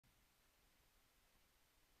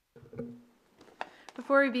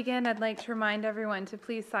Before we begin, I'd like to remind everyone to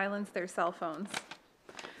please silence their cell phones.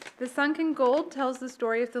 The Sunken Gold tells the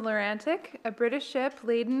story of the Laurentic, a British ship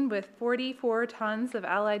laden with 44 tons of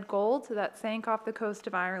Allied gold that sank off the coast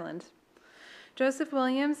of Ireland. Joseph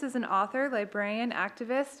Williams is an author, librarian,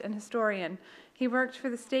 activist, and historian. He worked for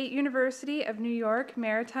the State University of New York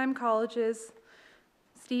Maritime College's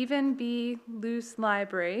Stephen B. Luce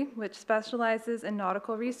Library, which specializes in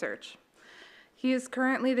nautical research. He is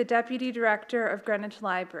currently the Deputy Director of Greenwich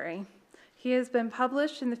Library. He has been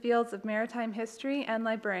published in the fields of maritime history and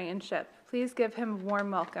librarianship. Please give him a warm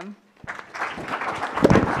welcome.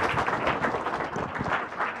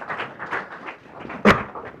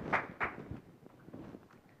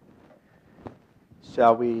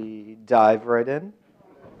 Shall we dive right in?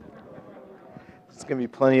 There's going to be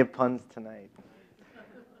plenty of puns tonight.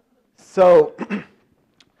 So,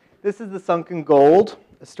 this is the Sunken Gold,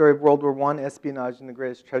 a story of World War I, espionage, and the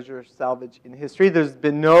greatest treasure salvage in history. There's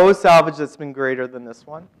been no salvage that's been greater than this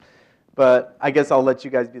one, but I guess I'll let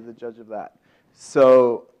you guys be the judge of that.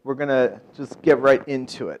 So we're going to just get right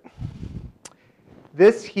into it.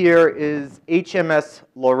 This here is HMS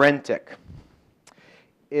Laurentic.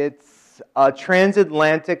 It's a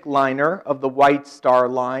transatlantic liner of the White Star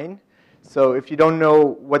Line. So if you don't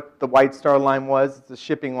know what the White Star Line was, it's a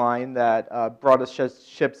shipping line that brought us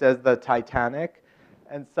ships as the Titanic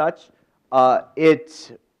and such. At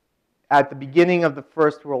the beginning of the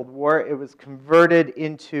First World War, it was converted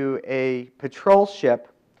into a patrol ship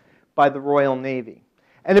by the Royal Navy.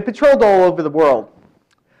 And it patrolled all over the world.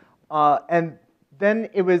 And then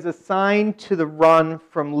it was assigned to the run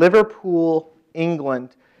from Liverpool,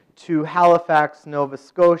 England, to Halifax, Nova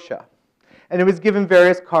Scotia. And it was given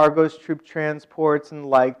various cargoes, troop transports, and the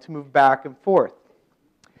like to move back and forth.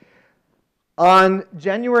 On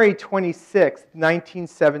January 26,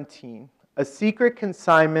 1917, a secret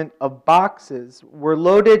consignment of boxes were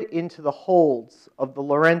loaded into the holds of the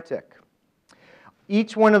Laurentic.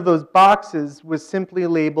 Each one of those boxes was simply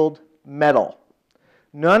labeled metal.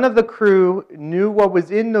 None of the crew knew what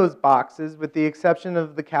was in those boxes, with the exception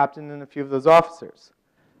of the captain and a few of those officers.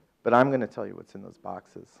 But I'm going to tell you what's in those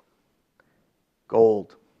boxes.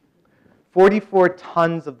 Gold. 44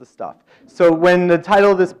 tons of the stuff. So when the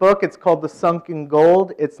title of this book, it's called The Sunken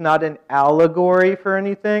Gold, it's not an allegory for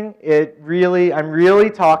anything. I'm really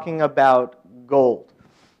talking about gold.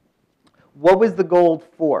 What was the gold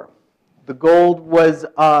for? The gold was,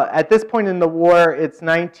 at this point in the war, it's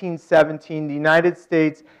 1917. The United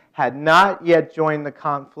States had not yet joined the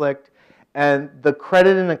conflict, and the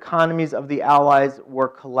credit and economies of the Allies were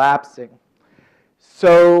collapsing.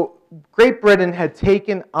 So Great Britain had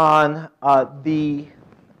taken on the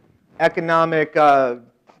economic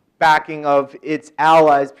backing of its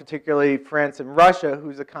allies, particularly France and Russia,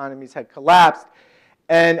 whose economies had collapsed.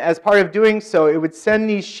 And as part of doing so, it would send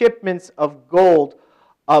these shipments of gold,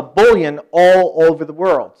 bullion, all over the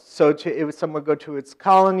world. So some would go to its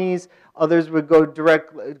colonies, others would go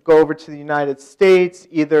over to the United States,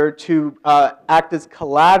 either to act as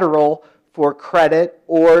collateral for credit,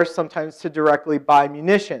 or sometimes to directly buy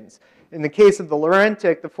munitions. In the case of the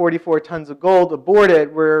Laurentic, the 44 tons of gold aboard it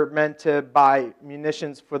were meant to buy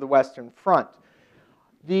munitions for the Western Front.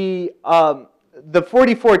 The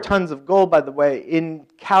 44 tons of gold, by the way,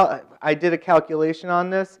 I did a calculation on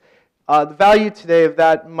this. The value today of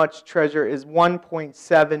that much treasure is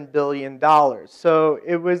 $1.7 billion. So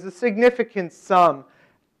it was a significant sum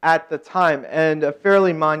at the time and a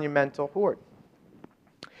fairly monumental hoard.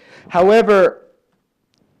 However,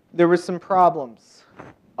 there were some problems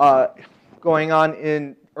going on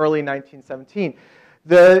in early 1917.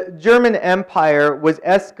 The German Empire was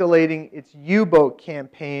escalating its U-boat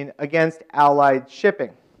campaign against Allied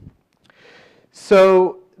shipping.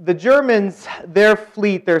 So the Germans, their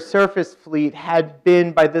fleet, their surface fleet, had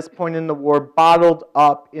been, by this point in the war, bottled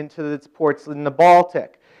up into its ports in the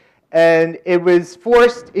Baltic. And it was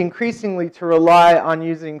forced increasingly to rely on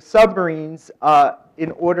using submarines in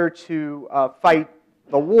order to fight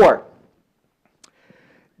the war.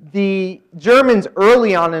 The Germans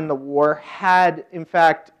early on in the war had, in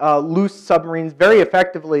fact, loose submarines very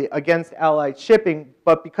effectively against Allied shipping,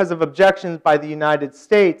 but because of objections by the United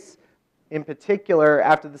States, in particular,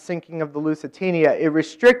 after the sinking of the Lusitania, it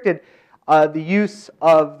restricted the use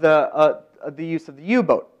of the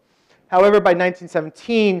U-boat. However, by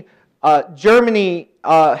 1917, Germany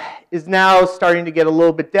is now starting to get a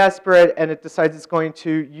little bit desperate, and it decides it's going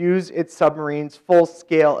to use its submarines full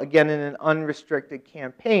scale, again in an unrestricted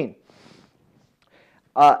campaign.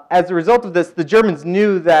 As a result of this, the Germans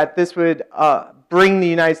knew that this would bring the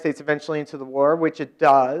United States eventually into the war, which it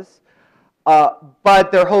does.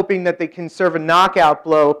 But they're hoping that they can serve a knockout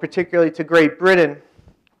blow, particularly to Great Britain,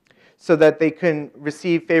 so that they can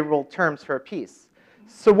receive favorable terms for a peace.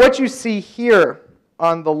 So what you see here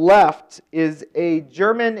on the left is a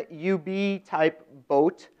German UB-type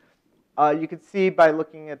boat. You can see by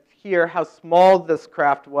looking at here how small this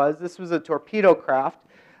craft was. This was a torpedo craft.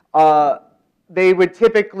 They would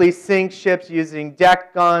typically sink ships using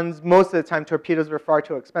deck guns. Most of the time, torpedoes were far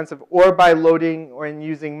too expensive, or by loading or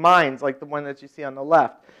using mines, like the one that you see on the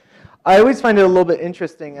left. I always find it a little bit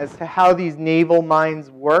interesting as to how these naval mines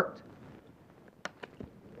worked,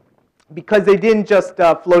 because they didn't just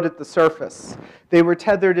float at the surface. They were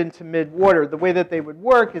tethered into mid-water. The way that they would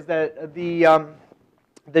work is that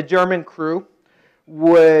the German crew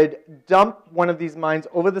would dump one of these mines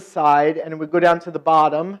over the side, and it would go down to the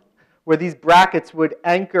bottom, where these brackets would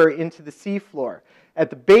anchor into the seafloor. At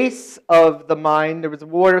the base of the mine, there was a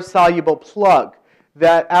water-soluble plug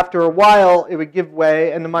that after a while, it would give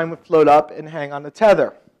way, and the mine would float up and hang on the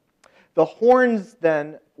tether. The horns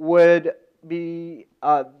then would be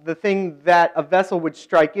the thing that a vessel would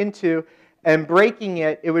strike into, and breaking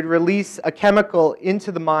it, it would release a chemical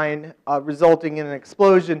into the mine, resulting in an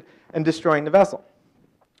explosion and destroying the vessel.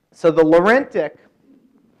 So the Laurentic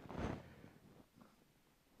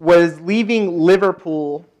was leaving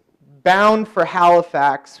Liverpool bound for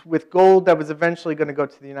Halifax with gold that was eventually going to go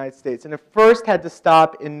to the United States. And it first had to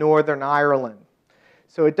stop in Northern Ireland.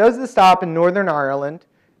 So it does the stop in Northern Ireland,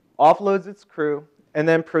 offloads its crew, and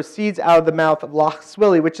then proceeds out of the mouth of Lough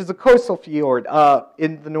Swilly, which is a coastal fjord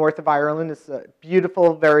in the north of Ireland. It's a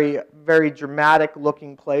beautiful, very, very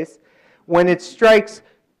dramatic-looking place. When it strikes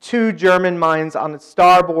two German mines on its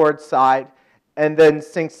starboard side and then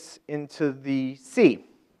sinks into the sea.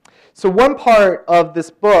 So one part of this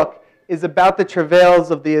book is about the travails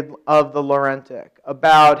of the Laurentic,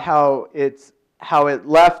 about how it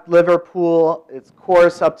left Liverpool, its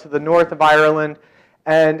course up to the north of Ireland,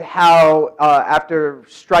 and how after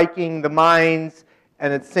striking the mines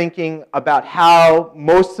and its sinking, about how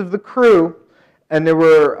most of the crew, and there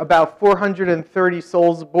were about 430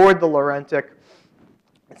 souls aboard the Laurentic,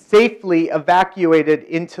 safely evacuated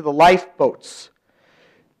into the lifeboats.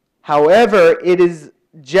 However, it is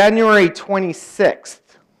January 26th,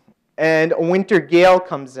 and a winter gale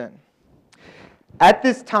comes in. At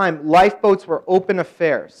this time, lifeboats were open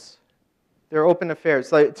affairs. They're open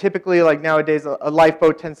affairs. Typically, like nowadays, a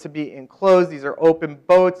lifeboat tends to be enclosed. These are open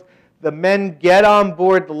boats. The men get on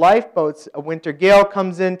board the lifeboats. A winter gale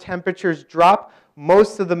comes in. Temperatures drop.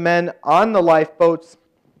 Most of the men on the lifeboats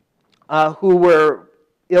who were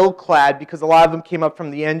ill-clad, because a lot of them came up from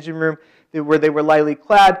the engine room where they were lightly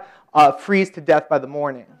clad, freeze to death by the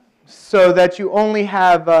morning. So that you only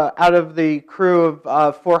have, out of the crew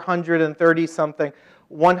of 430-something,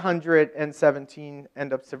 117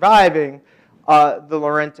 end up surviving the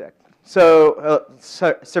Laurentic, so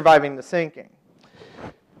surviving the sinking.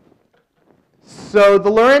 So the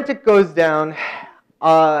Laurentic goes down,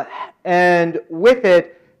 and with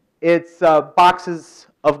it, it's boxes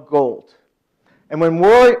of gold. And when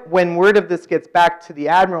word of this gets back to the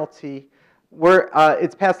Admiralty,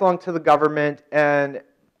 it's passed along to the government, and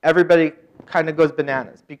everybody kind of goes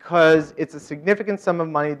bananas because it's a significant sum of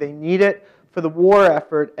money. They need it for the war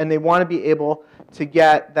effort, and they want to be able to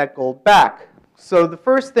get that gold back. So the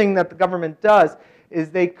first thing that the government does is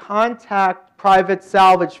they contact private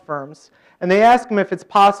salvage firms, and they ask them if it's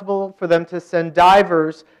possible for them to send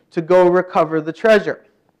divers to go recover the treasure.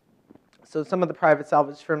 So some of the private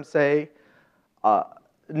salvage firms say,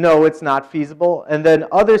 no, it's not feasible. And then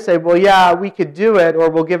others say, well, yeah, we could do it, or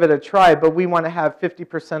we'll give it a try, but we want to have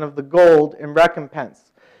 50% of the gold in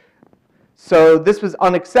recompense. So this was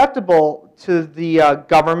unacceptable to the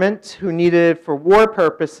government, who needed it for war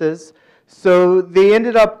purposes. So they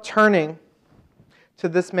ended up turning to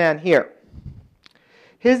this man here.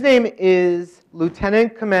 His name is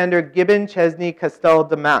Lieutenant Commander Gibbon Chesney Castell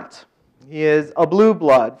de Mant. He is a blue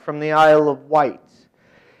blood from the Isle of Wight.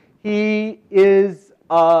 He was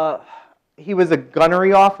a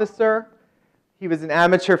gunnery officer. He was an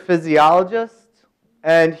amateur physiologist.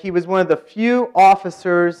 And he was one of the few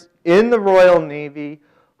officers in the Royal Navy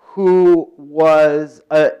who was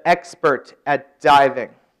an expert at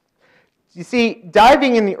diving. You see,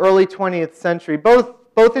 diving in the early 20th century, both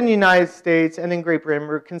in the United States and in Great Britain,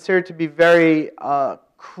 were considered to be very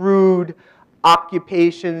crude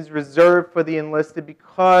occupations reserved for the enlisted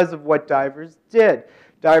because of what divers did.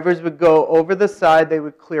 Divers would go over the side, they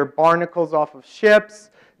would clear barnacles off of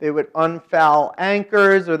ships, they would unfoul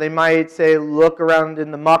anchors, or they might say, look around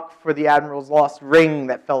in the muck for the admiral's lost ring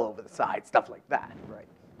that fell over the side, stuff like that, right?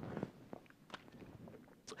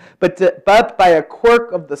 But by a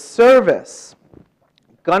quirk of the service,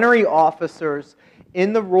 gunnery officers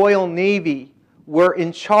in the Royal Navy were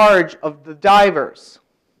in charge of the divers.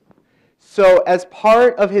 So as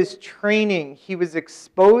part of his training, he was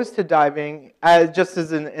exposed to diving just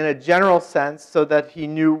as in a general sense so that he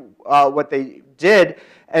knew what they did,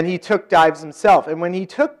 and he took dives himself. And when he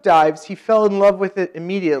took dives, he fell in love with it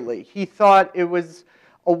immediately. He thought it was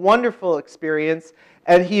a wonderful experience,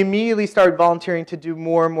 and he immediately started volunteering to do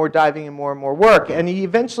more and more diving and more work. And he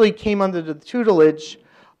eventually came under the tutelage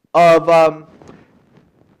of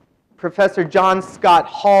Professor John Scott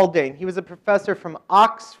Haldane. He was a professor from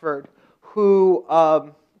Oxford who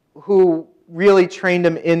really trained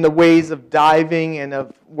him in the ways of diving and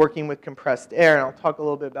of working with compressed air, and I'll talk a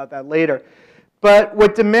little bit about that later. But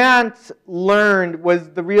what DeMant learned was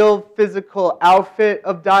the real physical outfit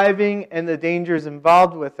of diving and the dangers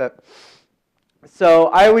involved with it. So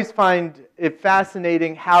I always find it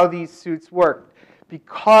fascinating how these suits work,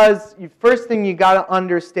 because first thing you got to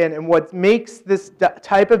understand, and what makes this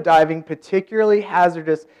type of diving particularly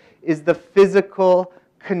hazardous, is the physical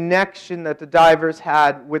connection that the divers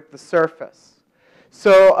had with the surface.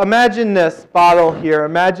 So imagine this bottle here.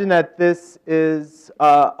 Imagine that this is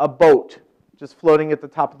a boat just floating at the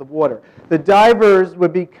top of the water. The divers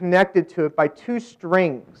would be connected to it by two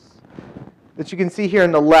strings that you can see here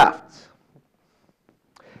on the left.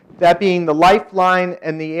 That being the lifeline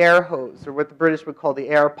and the air hose, or what the British would call the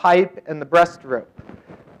air pipe and the breast rope.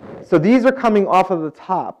 So these are coming off of the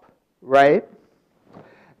top, right?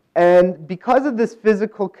 And because of this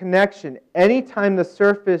physical connection, anytime the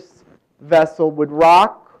surface vessel would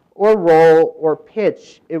rock or roll or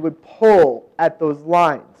pitch, it would pull at those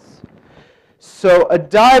lines. So a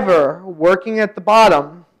diver working at the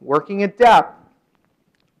bottom, working at depth,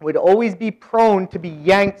 would always be prone to be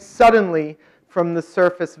yanked suddenly from the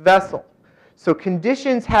surface vessel. So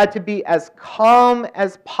conditions had to be as calm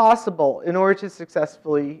as possible in order to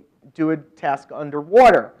successfully do a task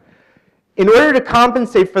underwater. In order to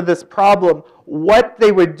compensate for this problem, what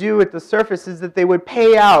they would do at the surface is that they would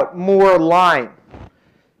pay out more line,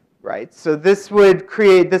 right? So this would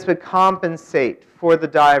compensate for the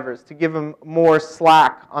divers to give them more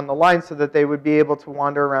slack on the line so that they would be able to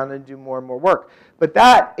wander around and do more and more work. But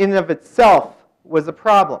that in and of itself was a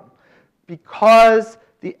problem, because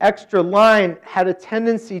the extra line had a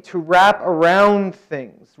tendency to wrap around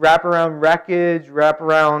things, wrap around wreckage, wrap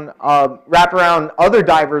around other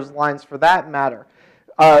divers' lines for that matter,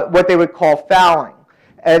 what they would call fouling.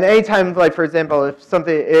 And anytime, like for example,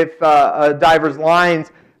 if a diver's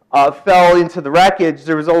lines fell into the wreckage,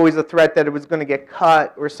 there was always a threat that it was going to get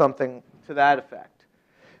cut or something to that effect.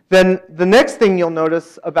 Then the next thing you'll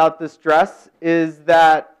notice about this dress is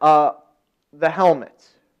that the helmet,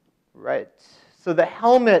 right? So the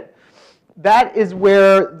helmet, that is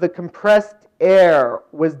where the compressed air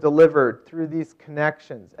was delivered through these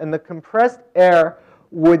connections. And the compressed air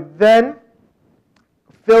would then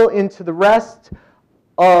fill into the rest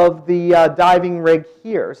of the diving rig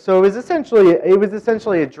here. So it was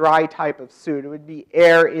essentially a dry type of suit. It would be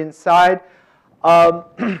air inside.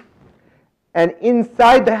 And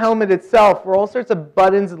inside the helmet itself were all sorts of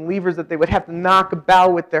buttons and levers that they would have to knock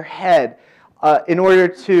about with their head in order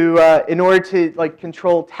to like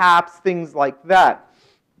control taps, things like that.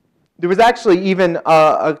 There was actually even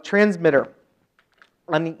a transmitter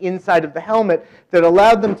on the inside of the helmet that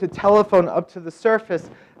allowed them to telephone up to the surface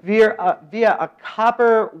via a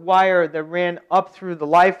copper wire that ran up through the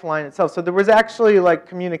lifeline itself. So there was actually like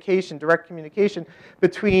communication, direct communication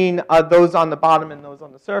between those on the bottom and those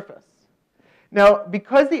on the surface. Now,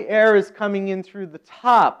 because the air is coming in through the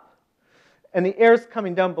top and the air is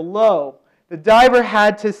coming down below, the diver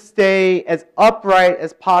had to stay as upright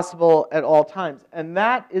as possible at all times. And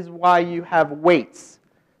that is why you have weights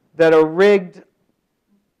that are rigged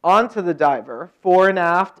onto the diver, fore and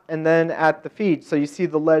aft, and then at the feet. So you see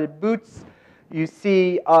the leaded boots. You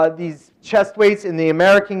see these chest weights in the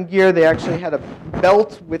American gear. They actually had a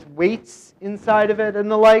belt with weights inside of it and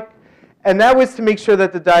the like. And that was to make sure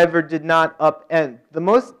that the diver did not upend. The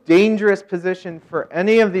most dangerous position for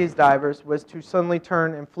any of these divers was to suddenly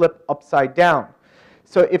turn and flip upside down.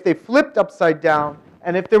 So if they flipped upside down,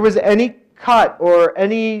 and if there was any cut or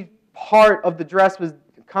any part of the dress was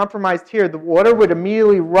compromised here, the water would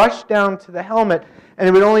immediately rush down to the helmet, and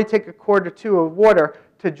it would only take a quart or two of water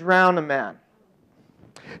to drown a man.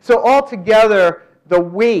 So altogether, the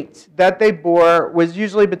weight that they bore was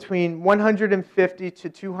usually between 150 to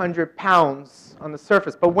 200 pounds on the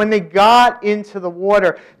surface. But when they got into the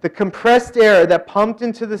water, the compressed air that pumped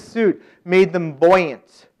into the suit made them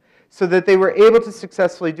buoyant so that they were able to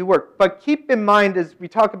successfully do work. But keep in mind, as we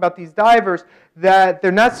talk about these divers, that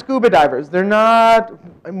they're not scuba divers. They're not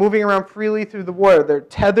moving around freely through the water. They're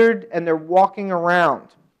tethered and they're walking around.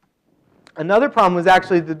 Another problem was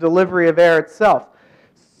actually the delivery of air itself.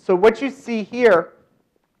 So what you see here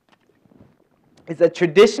is a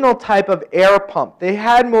traditional type of air pump. They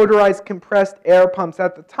had motorized compressed air pumps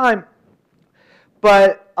at the time,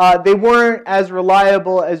 but they weren't as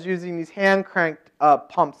reliable as using these hand-cranked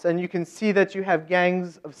pumps. And you can see that you have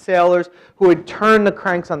gangs of sailors who would turn the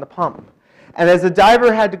cranks on the pump. And as the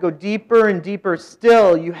diver had to go deeper and deeper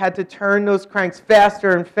still, you had to turn those cranks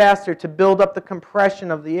faster and faster to build up the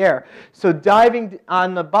compression of the air. So diving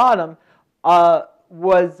on the bottom or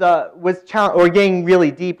getting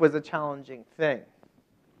really deep was a challenging thing.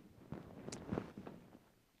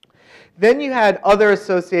 Then you had other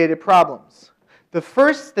associated problems. The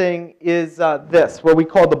first thing is this, what we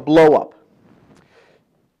call the blow-up.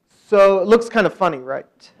 So it looks kind of funny, right?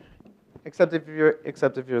 Except if you're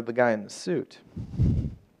the guy in the suit.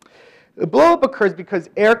 The blow-up occurs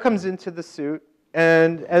because air comes into the suit,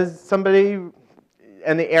 and the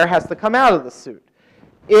air has to come out of the suit.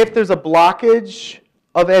 If there's a blockage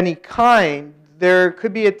of any kind, there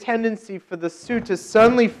could be a tendency for the suit to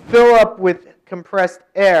suddenly fill up with compressed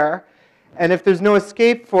air, and if there's no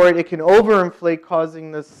escape for it, it can overinflate,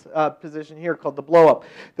 causing this position here called the blow-up.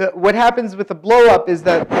 What happens with the blow-up is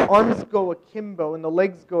that the arms go akimbo and the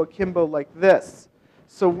legs go akimbo like this.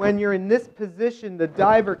 So when you're in this position, the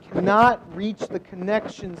diver cannot reach the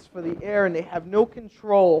connections for the air, and they have no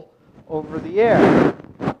control over the air.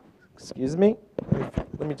 Excuse me.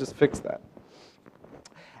 Let me just fix that.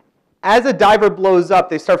 As a diver blows up,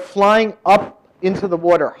 they start flying up into the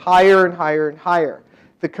water, higher and higher and higher.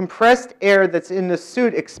 The compressed air that's in the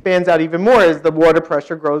suit expands out even more as the water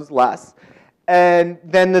pressure grows less. And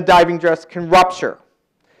then the diving dress can rupture.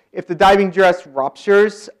 If the diving dress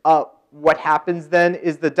ruptures, what happens then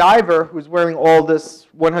is the diver, who's wearing all this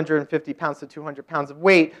 150 pounds to 200 pounds of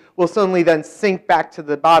weight, will suddenly then sink back to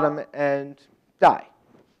the bottom and die,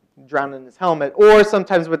 drown in his helmet. Or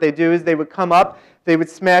sometimes what they do is they would come up, they would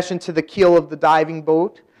smash into the keel of the diving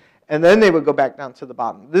boat, and then they would go back down to the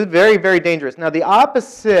bottom. This is very, very dangerous. Now, the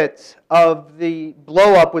opposite of the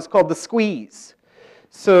blow-up was called the squeeze.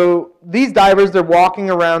 So these divers, they're walking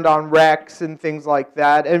around on wrecks and things like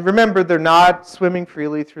that. And remember, they're not swimming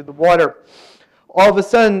freely through the water. All of a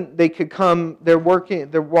sudden, they're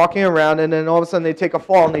walking around, and then all of a sudden they take a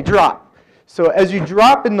fall and they drop. So as you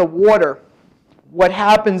drop in the water, what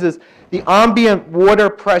happens is the ambient water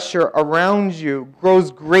pressure around you grows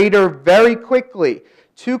greater very quickly.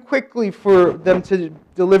 Too quickly for them to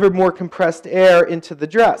deliver more compressed air into the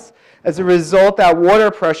dress. As a result, that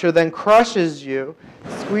water pressure then crushes you,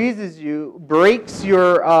 squeezes you, breaks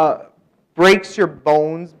your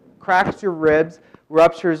bones, cracks your ribs,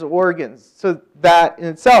 ruptures organs. So that in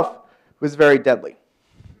itself was very deadly.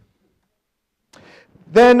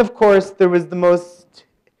 Then, of course, there was the most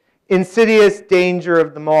insidious danger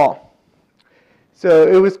of them all. So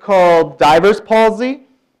it was called diver's palsy.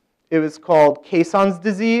 It was called Caisson's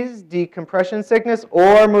disease, decompression sickness,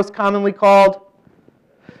 or most commonly called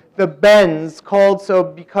the bends, called so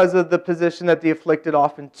because of the position that the afflicted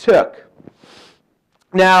often took.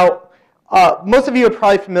 Now, most of you are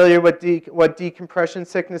probably familiar with what decompression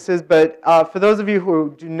sickness is, but for those of you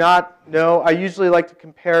who do not know, I usually like to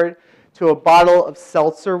compare it to a bottle of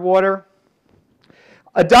seltzer water.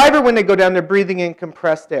 A diver, when they go down, they're breathing in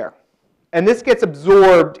compressed air, and this gets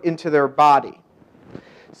absorbed into their body.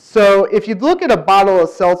 So if you look at a bottle of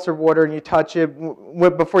seltzer water and you touch it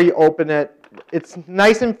before you open it, it's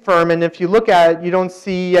nice and firm, and if you look at it, you don't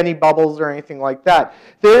see any bubbles or anything like that.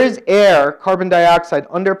 There is air, carbon dioxide,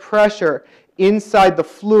 under pressure inside the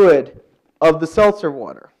fluid of the seltzer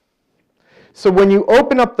water. So when you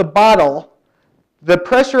open up the bottle, the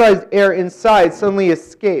pressurized air inside suddenly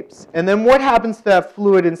escapes. And then what happens to that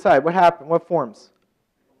fluid inside? What forms?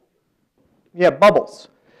 Yeah, bubbles.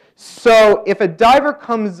 So if a diver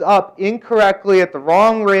comes up incorrectly at the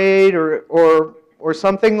wrong rate or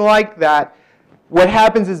something like that, what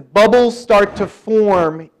happens is bubbles start to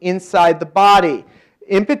form inside the body.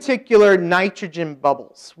 In particular, nitrogen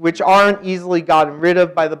bubbles, which aren't easily gotten rid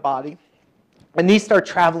of by the body. And these start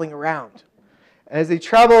traveling around. And as they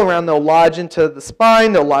travel around, they'll lodge into the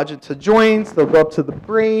spine, they'll lodge into joints, they'll go up to the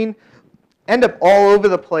brain, end up all over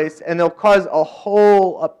the place, and they'll cause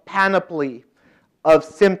a panoply of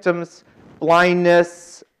symptoms: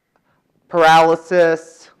 blindness,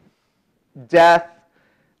 paralysis, death,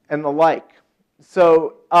 and the like.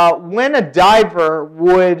 So when a diver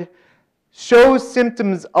would show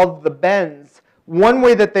symptoms of the bends, one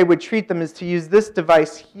way that they would treat them is to use this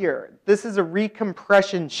device here. This is a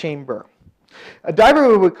recompression chamber. A diver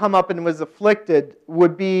who would come up and was afflicted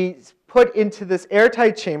would be put into this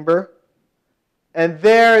airtight chamber, and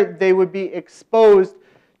there they would be exposed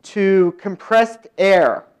to compressed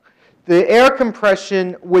air. The air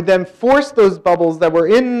compression would then force those bubbles that were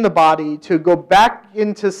in the body to go back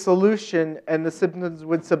into solution, and the symptoms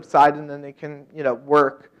would subside, and then they can,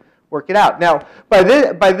 work it out. Now,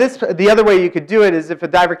 the other way you could do it is if a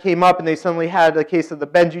diver came up and they suddenly had a case of the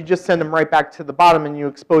bend, you just send them right back to the bottom and you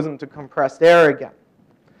expose them to compressed air again.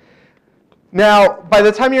 Now, by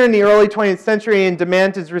the time you're in the early 20th century and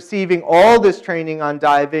DeMant is receiving all this training on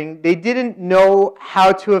diving, they didn't know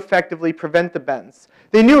how to effectively prevent the bends.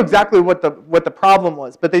 They knew exactly what the problem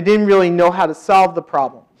was, but they didn't really know how to solve the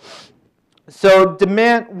problem. So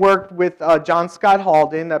DeMant worked with John Scott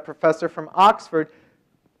Haldane, a professor from Oxford,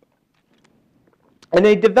 and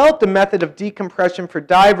they developed a method of decompression for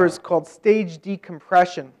divers called stage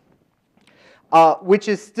decompression, which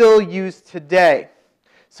is still used today.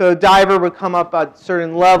 So a diver would come up at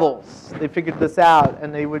certain levels. They figured this out,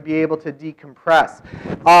 and they would be able to decompress.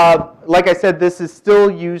 Like I said, this is still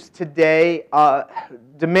used today.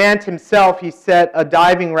 DeMant himself, he set a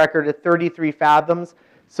diving record at 33 fathoms.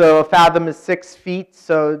 So a fathom is 6 feet,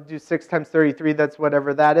 so do 6 times 33, that's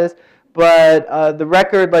whatever that is. But the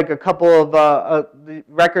record, the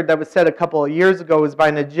record that was set a couple of years ago was by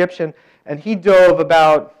an Egyptian, and he dove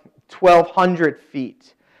about 1,200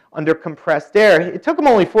 feet under compressed air. It took him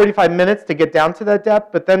only 45 minutes to get down to that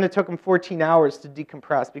depth, but then it took him 14 hours to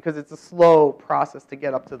decompress because it's a slow process to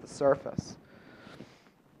get up to the surface.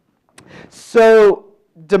 So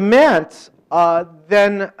DeMant,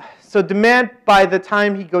 DeMant, by the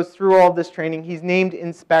time he goes through all this training, he's named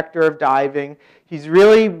Inspector of Diving. He's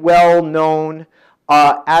really well known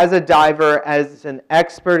as a diver, as an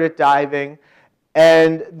expert at diving,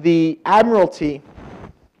 and the Admiralty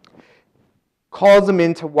calls him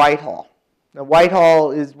into Whitehall. Now,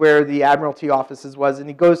 Whitehall is where the Admiralty offices was, and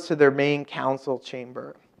he goes to their main council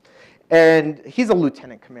chamber. And he's a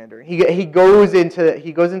lieutenant commander. He goes into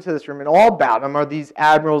this room, and all about him are these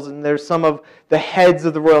admirals, and there's some of the heads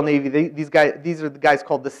of the Royal Navy. These are the guys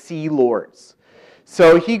called the Sea Lords.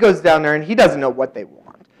 So he goes down there, and he doesn't know what they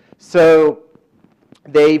want. So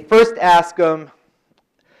they first ask him,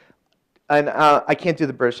 and I can't do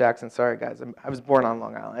the British accent. Sorry, guys. I was born on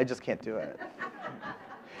Long Island. I just can't do it.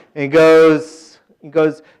 And he goes,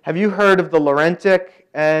 have you heard of the Laurentic?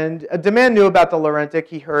 And DeMant knew about the Laurentic.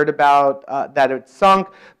 He heard about that it sunk,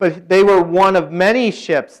 but they were one of many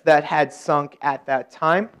ships that had sunk at that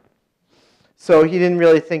time. So he didn't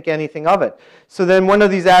really think anything of it. So then one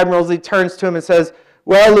of these admirals, he turns to him and says,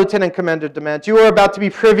 well, Lieutenant Commander DeMant, you are about to be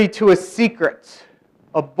privy to a secret.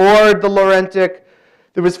 Aboard the Laurentic,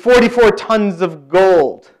 there was 44 tons of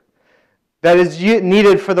gold that is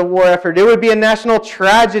needed for the war effort. It would be a national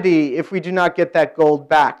tragedy if we do not get that gold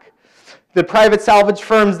back. The private salvage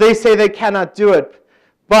firms, they say they cannot do it.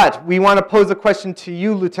 But we want to pose a question to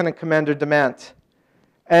you, Lieutenant Commander DeMant.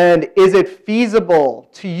 And is it feasible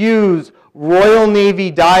to use Royal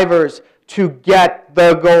Navy divers to get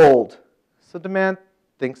the gold? So DeMant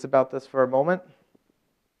thinks about this for a moment,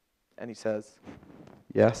 and he says,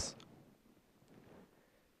 yes.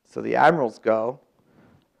 So the admirals go,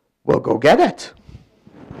 well, go get it.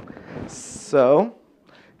 So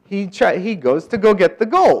he goes to go get the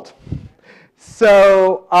gold.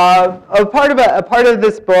 So a part of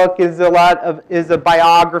this book is a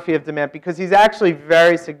biography of DeMant, because he's actually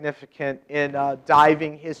very significant in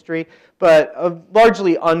diving history, but a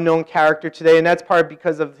largely unknown character today, and that's part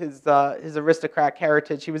because of his aristocratic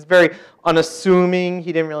heritage. He was very unassuming.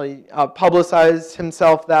 He didn't really publicize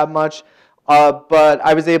himself that much, but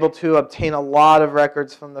I was able to obtain a lot of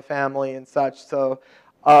records from the family and such. So.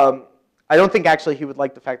 I don't think actually he would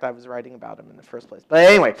like the fact that I was writing about him in the first place. But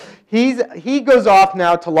anyway, he goes off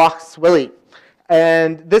now to Loch Swilly.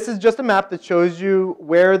 And this is just a map that shows you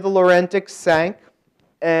where the Laurentic sank.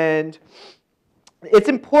 And it's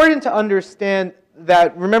important to understand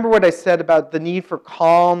that, remember what I said about the need for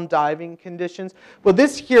calm diving conditions? Well,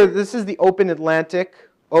 this is the open Atlantic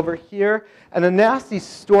over here, and a nasty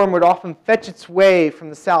storm would often fetch its way from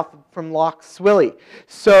the south from Loch Swilly.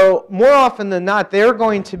 So more often than not, they're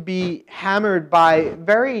going to be hammered by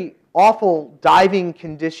very awful diving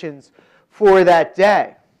conditions for that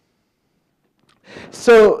day.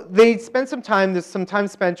 So they spend some time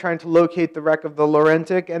spent trying to locate the wreck of the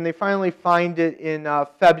Laurentic, and they finally find it in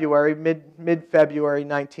February, mid-February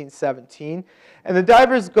 1917. And the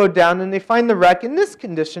divers go down and they find the wreck in this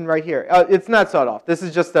condition right here. It's not sawed off. This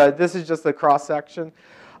is just a cross section.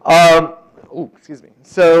 Excuse me.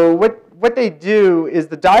 So what they do is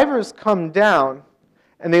the divers come down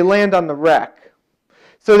and they land on the wreck.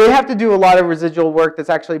 So they have to do a lot of residual work that's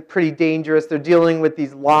actually pretty dangerous. They're dealing with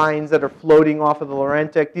these lines that are floating off of the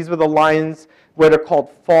Laurentic. These were the lines what are called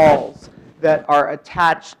falls that are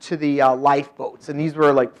attached to the lifeboats. And these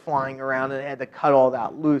were like flying around, and they had to cut all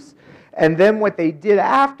that loose. And then what they did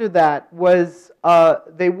after that was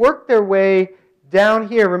they worked their way down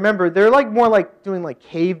here. Remember, they're like more like doing like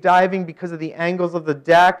cave diving because of the angles of the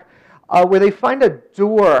deck, where they find a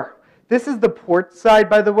door. This is the port side,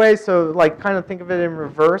 by the way, so like kind of think of it in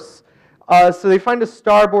reverse. So they find a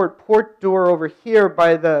starboard port door over here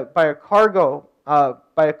by a cargo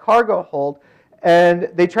hold,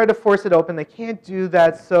 and they try to force it open. They can't do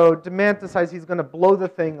that, so DeMant decides he's going to blow the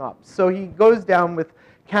thing up. So he goes down with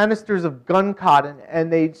canisters of gun cotton,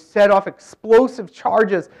 and they set off explosive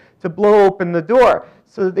charges to blow open the door.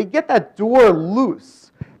 So they get that door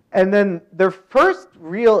loose. And then their first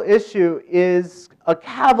real issue is a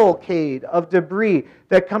cavalcade of debris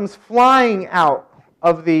that comes flying out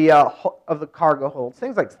of the cargo holds.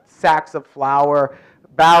 Things like sacks of flour,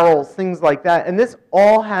 barrels, things like that. And this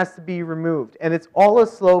all has to be removed. And it's all a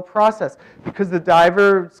slow process because the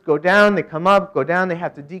divers go down, they come up, go down, they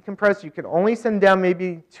have to decompress. You can only send down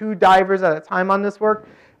maybe 2 divers at a time on this work.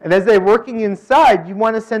 And as they're working inside, you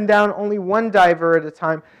want to send down only 1 diver at a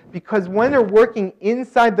time, because when they're working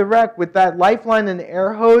inside the wreck with that lifeline and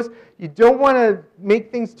air hose, you don't want to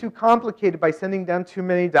make things too complicated by sending down too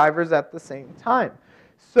many divers at the same time.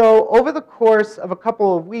 So over the course of a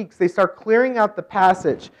couple of weeks, they start clearing out the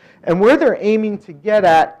passage. And where they're aiming to get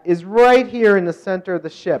at is right here in the center of the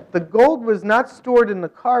ship. The gold was not stored in the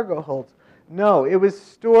cargo holds. No, it was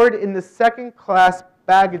stored in the second-class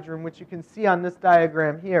baggage room, which you can see on this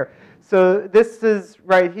diagram here. So this is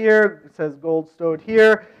right here. It says gold stowed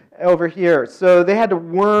here, over here. So they had to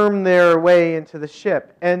worm their way into the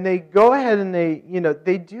ship. And they go ahead and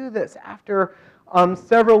they do this after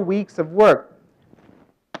several weeks of work.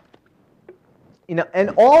 And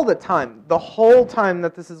all the time, the whole time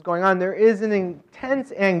that this is going on, there is an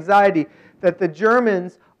intense anxiety that the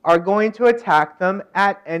Germans are going to attack them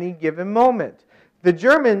at any given moment. The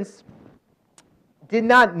Germans did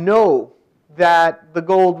not know that the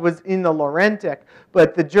gold was in the Laurentic,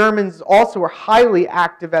 but the Germans also were highly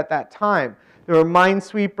active at that time. There were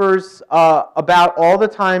minesweepers about all the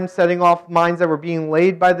time setting off mines that were being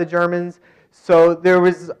laid by the Germans. So there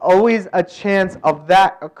was always a chance of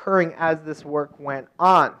that occurring as this work went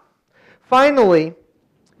on. Finally,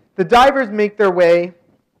 the divers make their way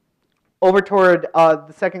over toward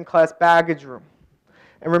the second-class baggage room.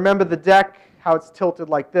 And remember the deck, how it's tilted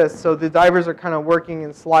like this. So the divers are kind of working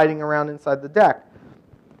and sliding around inside the deck.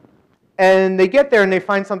 And they get there and they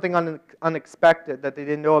find something unexpected that they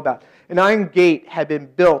didn't know about. An iron gate had been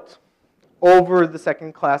built over the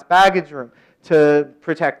second-class baggage room to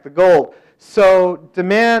protect the gold. So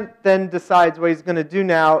DeMant then decides what he's going to do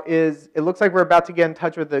now is, it looks like we're about to get in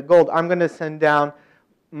touch with the gold. I'm going to send down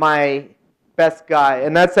my best guy.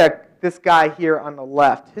 And that's this guy here on the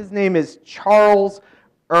left. His name is Charles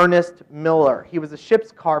Ernest Miller. He was a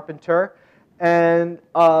ship's carpenter, and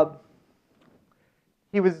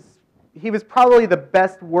he was probably the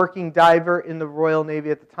best working diver in the Royal Navy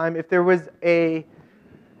at the time. If there was a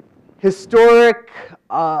historic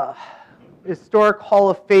Hall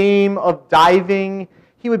of Fame of diving,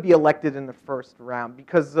 he would be elected in the first round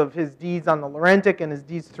because of his deeds on the Laurentic and his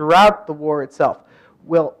deeds throughout the war itself.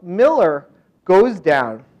 Well, Miller goes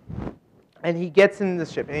down and he gets in the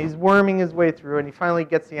ship and he's worming his way through and he finally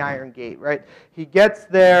gets the iron gate, right? He gets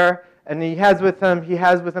there and he has with him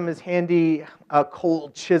his handy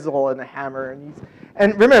cold chisel and a hammer,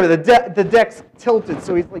 and remember the deck's tilted,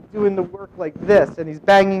 so he's like doing the work like this and he's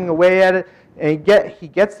banging away at it. And he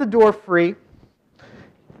gets the door free,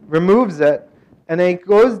 removes it, and then he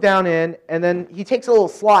goes down in, and then he takes a little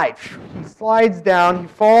slide. He slides down, he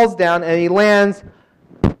falls down, and he lands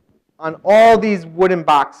on all these wooden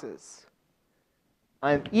boxes.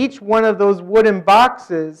 And each one of those wooden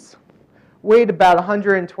boxes weighed about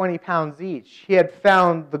 120 pounds each. He had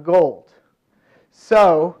found the gold.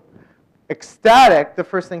 So, ecstatic, the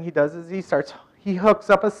first thing he does is he hooks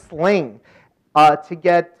up a sling to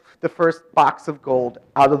get the first box of gold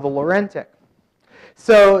out of the Laurentic.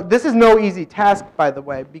 So this is no easy task, by the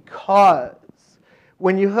way, because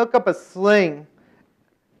when you hook up a sling,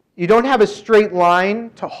 you don't have a straight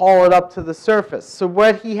line to haul it up to the surface. So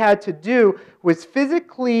what he had to do was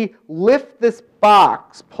physically lift this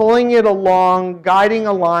box, pulling it along, guiding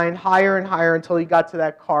a line higher and higher until he got to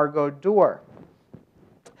that cargo door.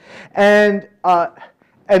 And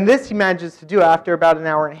this he manages to do after about an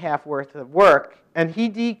hour and a half worth of work. And he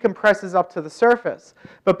decompresses up to the surface.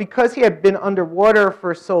 But because he had been underwater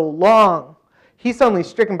for so long, he's suddenly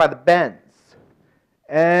stricken by the bends.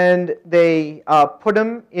 And they put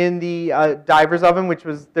him in the diver's oven, which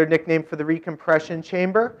was their nickname for the recompression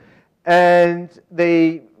chamber. And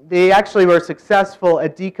they they actually were successful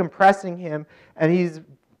at decompressing him, and he's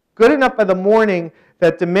good enough by the morning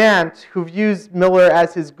that Demant, who views Miller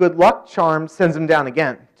as his good luck charm, sends him down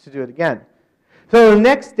again to do it again. So the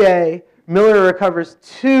next day, Miller recovers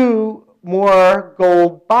 2 more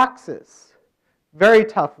gold boxes. Very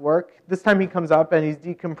tough work. This time he comes up and he's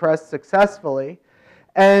decompressed successfully.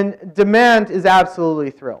 And Demant is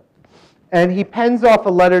absolutely thrilled. And he pens off a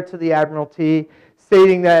letter to the Admiralty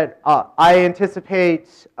stating that I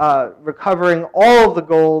anticipate recovering all of the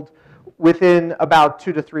gold within about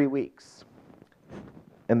 2 to 3 weeks.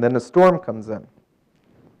 And then a storm comes in.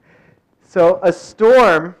 So a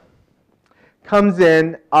storm comes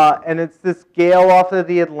in, and it's this gale off of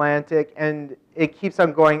the Atlantic, and it keeps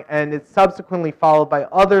on going, and it's subsequently followed by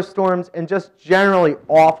other storms and just generally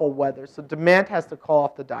awful weather. So Demant has to call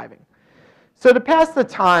off the diving. So to pass the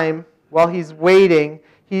time while he's waiting,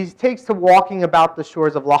 he takes to walking about the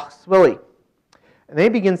shores of Loch Swilly, and then he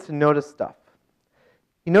begins to notice stuff.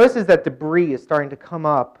 He notices that debris is starting to come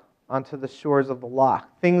up onto the shores of the loch.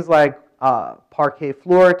 Things like parquet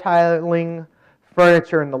floor tiling,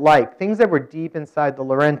 furniture, and the like. Things that were deep inside the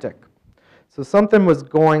Laurentic. So something was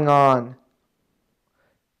going on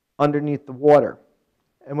underneath the water.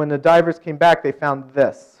 And when the divers came back, they found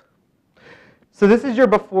this. So this is your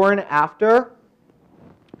before and after.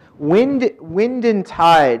 Wind and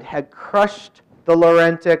tide had crushed the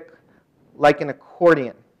Laurentic like an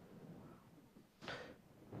accordion.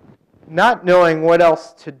 Not knowing what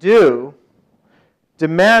else to do,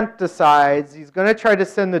 Demant decides he's going to try to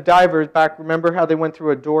send the divers back. Remember how they went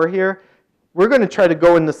through a door here? We're going to try to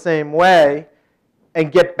go in the same way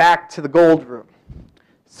and get back to the gold room.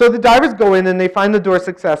 So the divers go in and they find the door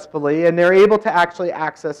successfully, and they're able to actually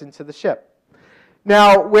access into the ship.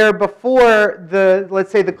 Now, where before,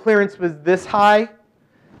 let's say the clearance was this high,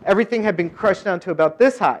 everything had been crushed down to about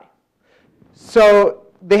this high. So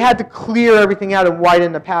they had to clear everything out and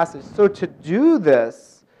widen the passage. So to do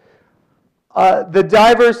this, the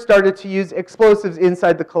divers started to use explosives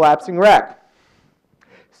inside the collapsing wreck.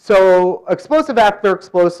 So explosive after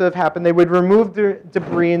explosive happened. They would remove the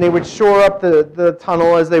debris and they would shore up the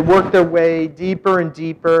tunnel as they worked their way deeper and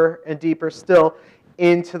deeper and deeper still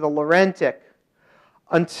into the Laurentic.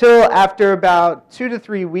 Until after about 2 to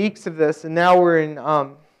 3 weeks of this, and now we're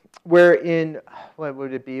in, what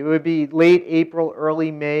would it be? It would be late April,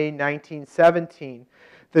 early May 1917.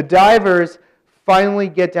 The divers finally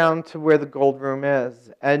get down to where the gold room is,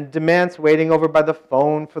 and Demant's waiting over by the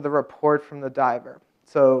phone for the report from the diver.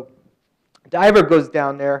 So diver goes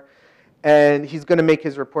down there, and he's going to make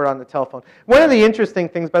his report on the telephone. One of the interesting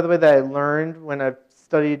things, by the way, that I learned when I've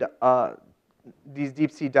studied these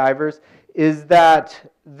deep-sea divers is that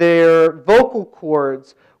their vocal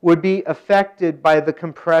cords would be affected by the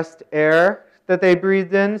compressed air that they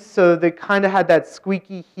breathed in. So they kind of had that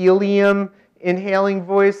squeaky helium inhaling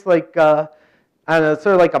voice, like, I don't know,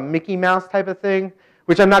 sort of like a Mickey Mouse type of thing,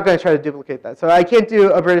 which I'm not going to try to duplicate that. So I can't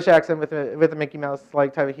do a British accent with a Mickey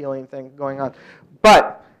Mouse-like type of helium thing going on.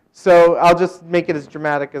 But, so I'll just make it as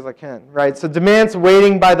dramatic as I can, right? So Demant's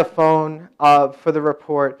waiting by the phone for the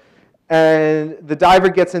report. And the diver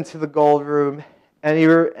gets into the gold room, and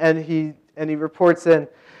he reports in,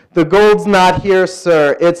 "The gold's not here,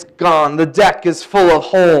 sir. It's gone. The deck is full of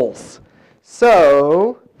holes."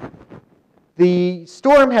 So the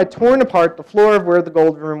storm had torn apart the floor of where the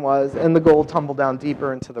gold room was, and the gold tumbled down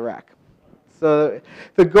deeper into the wreck. So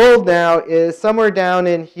the gold now is somewhere down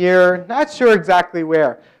in here, not sure exactly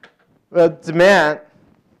where. But Demant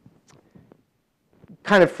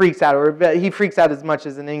kind of freaks out, or he freaks out as much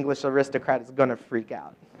as an English aristocrat is going to freak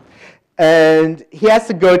out. And he has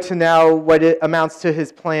to go to now what it amounts to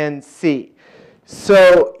his plan C.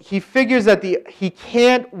 So he figures that he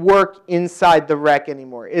can't work inside the wreck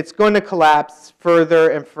anymore. It's going to collapse further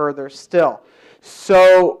and further still.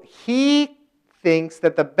 So he thinks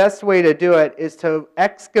that the best way to do it is to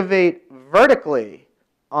excavate vertically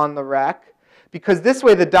on the wreck, because this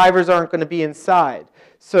way the divers aren't going to be inside.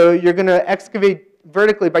 So you're going to excavate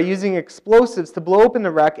vertically by using explosives to blow open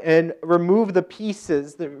the wreck and remove the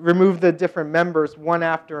pieces, remove the different members one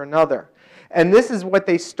after another. And this is what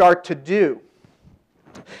they start to do.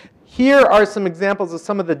 Here are some examples of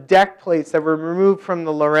some of the deck plates that were removed from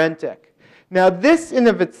the Laurentic. Now this in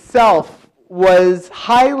of itself was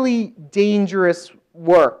highly dangerous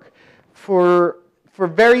work for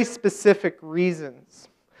very specific reasons.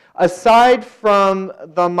 Aside from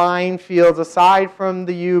the minefields, aside from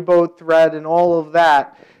the U-boat threat and all of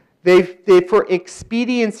that, they for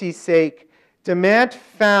expediency's sake, Demant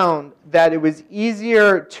found that it was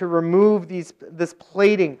easier to remove this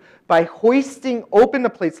plating by hoisting open the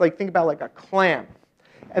plates, like think about like a clam,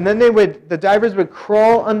 and then the divers would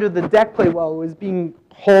crawl under the deck plate while it was being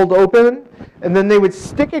hauled open, and then they would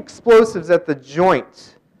stick explosives at the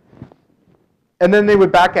joint. And then they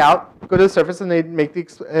would back out, go to the surface, and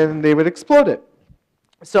they would explode it.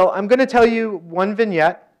 So I'm going to tell you one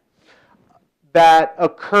vignette that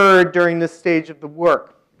occurred during this stage of the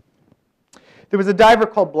work. There was a diver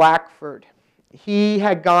called Blackford. He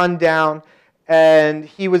had gone down and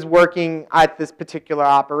he was working at this particular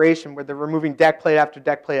operation where they're removing deck plate after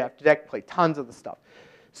deck plate after deck plate, tons of the stuff.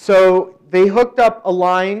 So they hooked up a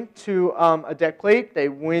line to a deck plate, they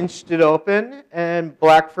winched it open, and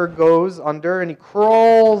Blackford goes under and he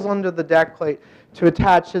crawls under the deck plate to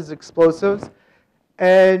attach his explosives.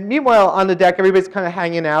 And meanwhile, on the deck, everybody's kind of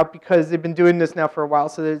hanging out because they've been doing this now for a while,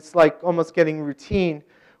 so it's like almost getting routine,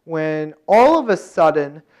 when all of a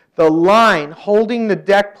sudden, the line holding the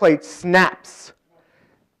deck plate snaps,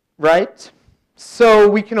 right? So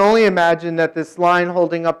we can only imagine that this line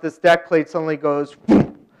holding up this deck plate suddenly goes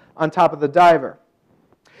on top of the diver.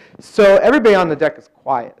 So everybody on the deck is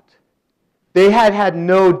quiet. They had had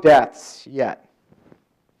no deaths yet.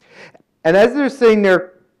 And as they're sitting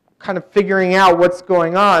there kind of figuring out what's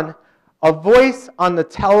going on, a voice on the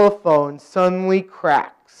telephone suddenly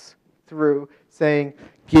cracks through saying,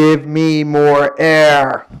 "Give me more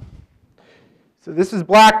air." So this is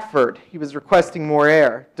Blackford. He was requesting more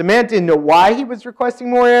air. DeMant didn't know why he was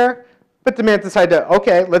requesting more air, but DeMant decided,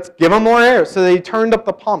 okay, let's give him more air. So they turned up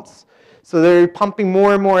the pumps. So they're pumping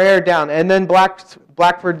more and more air down. And then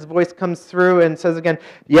Blackford's voice comes through and says again,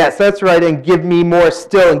 "Yes, that's right, and give me more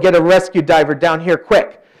still, and get a rescue diver down here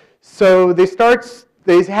quick." So they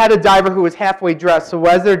had a diver who was halfway dressed. So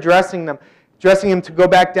as they're dressing him to go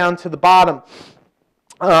back down to the bottom,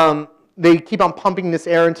 they keep on pumping this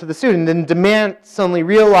air into the suit. And then DeMant suddenly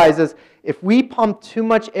realizes, if we pump too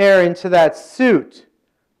much air into that suit,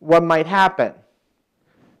 what might happen?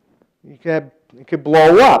 It could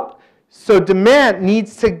blow up. So DeMant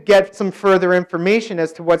needs to get some further information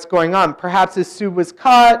as to what's going on. Perhaps his suit was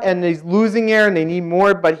cut and he's losing air and they need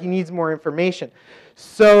more, but he needs more information.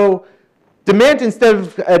 So DeMant, instead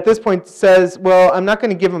of, at this point, says, well, I'm not going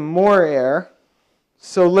to give him more air,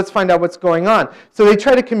 so let's find out what's going on. So they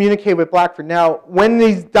try to communicate with Blackford. Now, when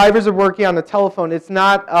these divers are working on the telephone, it's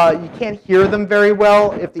not, you can't hear them very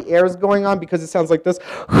well if the air is going on because it sounds like this.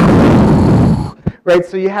 Right,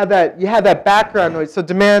 so you have that background noise. So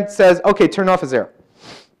DeMant says, okay, turn off his air.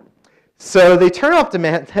 So they turn off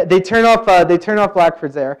DeMant, they turn off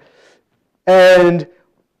Blackford's air, and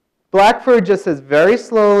Blackford just says very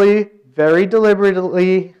slowly, very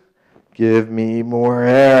deliberately, "Give me more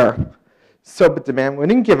air." So, but DeMant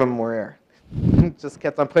wouldn't give him more air. Just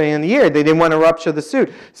kept on putting in the air. They didn't want to rupture the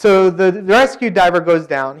suit. So the rescue diver goes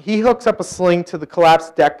down. He hooks up a sling to the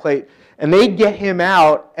collapsed deck plate, and they get him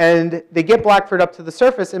out, and they get Blackford up to the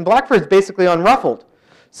surface, and Blackford's basically unruffled.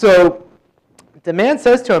 So DeMant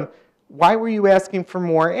says to him, "Why were you asking for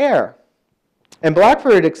more air?" And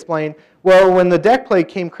Blackford explained, "Well, when the deck plate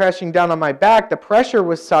came crashing down on my back, the pressure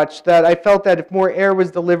was such that I felt that if more air was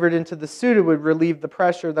delivered into the suit, it would relieve the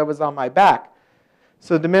pressure that was on my back."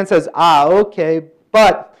 So DeMant says, okay,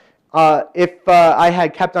 but if I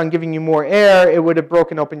had kept on giving you more air, it would have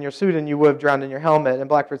broken open your suit and you would have drowned in your helmet. And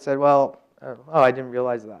Blackford said, well, I didn't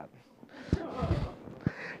realize that.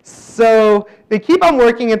 So they keep on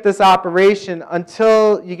working at this operation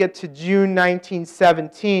until you get to June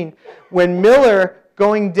 1917, when Miller,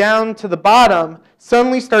 going down to the bottom,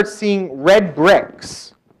 suddenly starts seeing red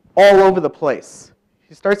bricks all over the place.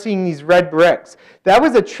 He starts seeing these red bricks. That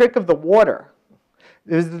was a trick of the water.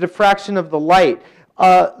 It was the diffraction of the light.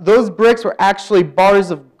 Those bricks were actually bars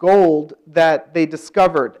of gold that they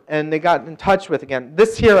discovered and they got in touch with again.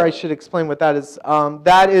 This here, I should explain what that is.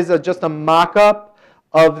 That is just a mock-up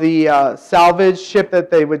of the salvage ship that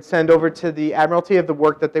they would send over to the Admiralty of the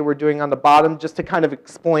work that they were doing on the bottom, just to kind of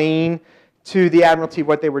explain to the Admiralty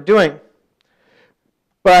what they were doing.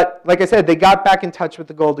 But like I said, they got back in touch with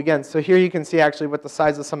the gold again. So here you can see actually what the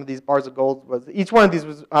size of some of these bars of gold was. Each one of these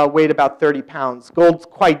was weighed about 30 pounds. Gold's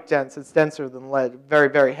quite dense. It's denser than lead. Very,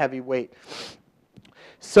 very heavy weight.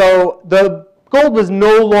 So the gold was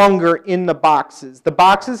no longer in the boxes. The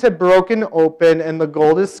boxes had broken open and the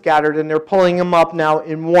gold is scattered, and they're pulling them up now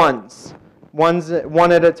in one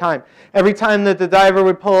at a time. Every time that the diver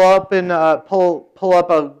would pull up and pull up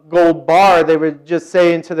a gold bar, they would just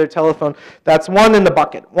say into their telephone, "That's one in the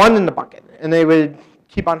bucket, one in the bucket," and they would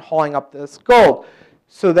keep on hauling up this gold,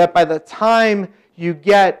 so that by the time you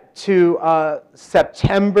get to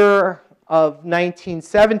September of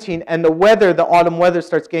 1917, and the autumn weather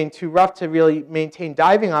starts getting too rough to really maintain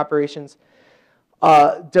diving operations,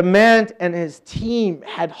 DeMant and his team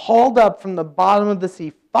had hauled up from the bottom of the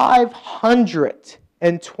sea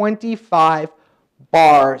 525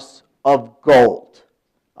 bars of gold.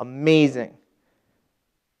 Amazing.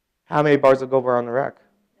 How many bars of gold were on the wreck?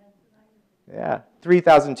 Yeah,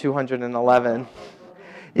 3,211.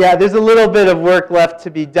 Yeah, there's a little bit of work left to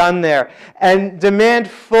be done there. And Demand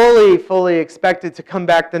fully expected to come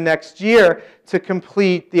back the next year to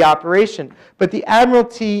complete the operation. But the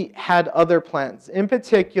Admiralty had other plans. In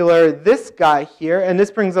particular, this guy here, and this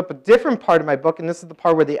brings up a different part of my book, and this is the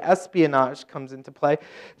part where the espionage comes into play.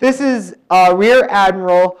 This is Rear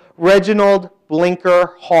Admiral Reginald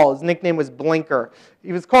Blinker Hall. His nickname was Blinker.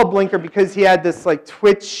 He was called Blinker because he had this like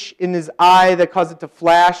twitch in his eye that caused it to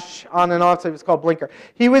flash on and off, so he was called Blinker.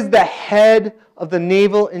 He was the head of the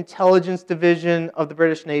Naval Intelligence Division of the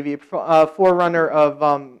British Navy, forerunner of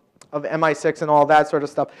MI6 and all that sort of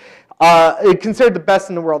stuff. Considered the best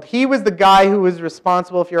in the world. He was the guy who was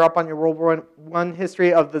responsible, if you're up on your World War I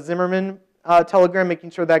history, of the Zimmerman telegram, making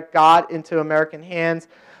sure that got into American hands.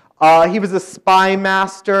 He was a spy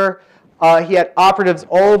master. He had operatives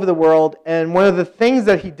all over the world, and one of the things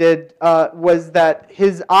that he did was that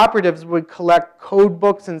his operatives would collect code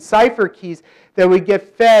books and cipher keys that would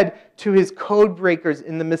get fed to his code breakers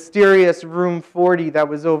in the mysterious Room 40 that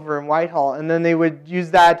was over in Whitehall, and then they would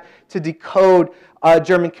use that to decode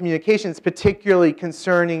German communications, particularly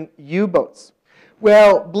concerning U-boats.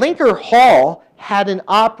 Well, Blinker Hall had an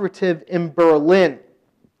operative in Berlin.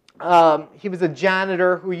 He was a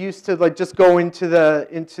janitor who used to just go into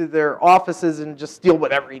their offices and just steal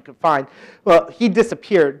whatever he could find. Well, he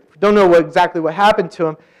disappeared. Don't know exactly what happened to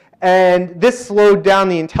him. And this slowed down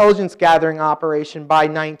the intelligence gathering operation by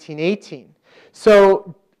 1918.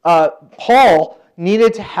 So Hall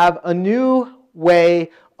needed to have a new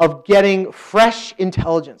way of getting fresh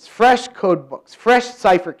intelligence, fresh code books, fresh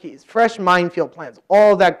cipher keys, fresh minefield plans,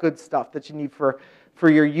 all that good stuff that you need for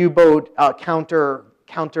your U-boat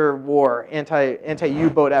counter-war,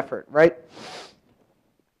 anti-U-boat effort, right?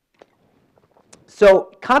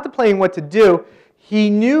 So contemplating what to do,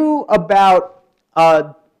 he knew about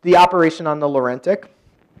the operation on the Laurentic.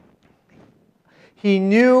 He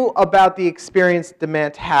knew about the experience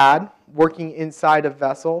DeMant had working inside of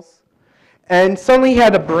vessels. And suddenly he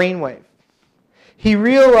had a brainwave. He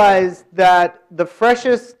realized that the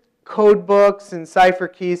freshest code books and cipher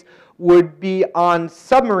keys would be on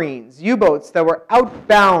submarines, U-boats that were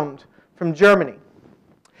outbound from Germany.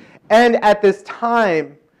 And at this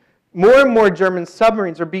time, more and more German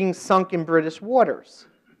submarines were being sunk in British waters.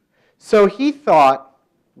 So he thought,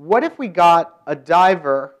 what if we got a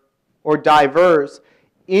diver or divers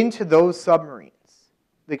into those submarines?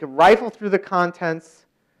 They could rifle through the contents,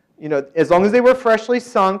 as long as they were freshly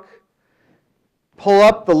sunk, pull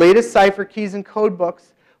up the latest cipher keys and code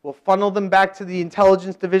books. We'll funnel them back to the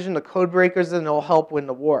intelligence division, the code breakers, and it'll help win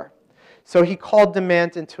the war. So he called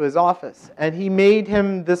DeMant into his office, and he made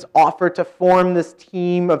him this offer to form this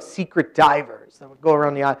team of secret divers that would go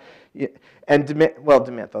around the island. And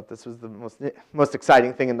DeMant thought this was the most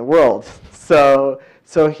exciting thing in the world. So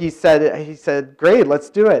he said, great, let's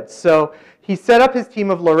do it. So he set up his team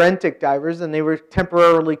of Laurentic divers, and they were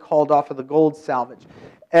temporarily called off of the gold salvage.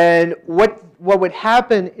 And what would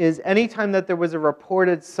happen is anytime that there was a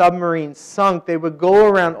reported submarine sunk, they would go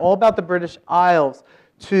around all about the British Isles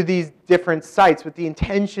to these different sites with the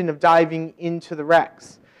intention of diving into the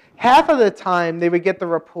wrecks. Half of the time, they would get the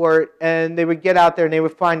report, and they would get out there, and they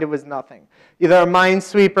would find it was nothing. Either a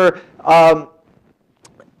minesweeper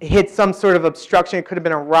hit some sort of obstruction. It could have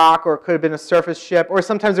been a rock, or it could have been a surface ship, or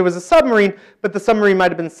sometimes it was a submarine, but the submarine might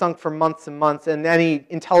have been sunk for months and months, and any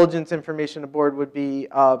intelligence information aboard would be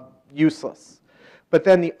useless. But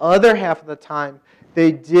then the other half of the time,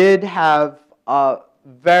 they did have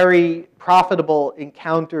very profitable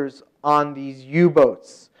encounters on these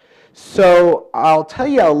U-boats. So I'll tell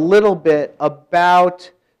you a little bit about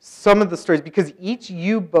some of the stories, because each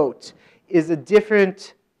U-boat is a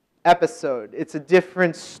different episode. It's a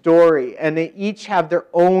different story, and they each have their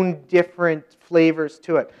own different flavors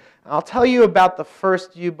to it. And I'll tell you about the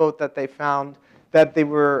first U-boat that they found that they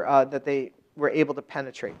were able to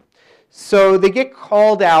penetrate. So they get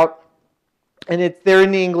called out, and they're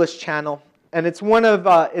in the English Channel, and it's one of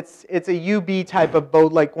it's a UB type of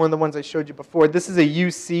boat, like one of the ones I showed you before. This is a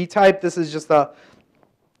UC type. This is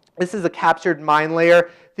a captured mine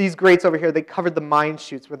layer. These grates over here, they covered the mine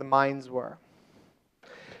chutes where the mines were.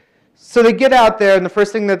 So they get out there, and the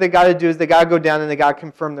first thing that they got to do is they got to go down and they got to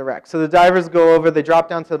confirm the wreck. So the divers go over, they drop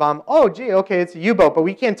down to the bottom. Oh, gee, okay, it's a U-boat, but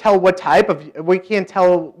we can't tell we can't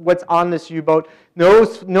tell what's on this U-boat.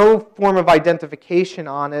 No form of identification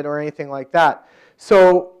on it or anything like that.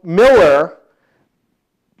 So Miller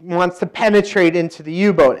wants to penetrate into the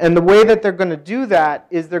U-boat. And the way that they're going to do that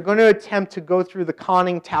is they're going to attempt to go through the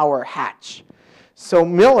conning tower hatch. So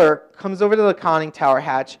Miller comes over to the conning tower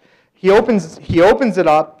hatch. He opens it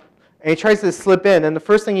up, and he tries to slip in. And the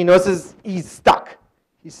first thing he notices is he's stuck.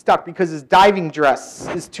 He's stuck because his diving dress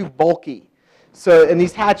is too bulky. And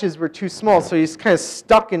these hatches were too small, so he's kind of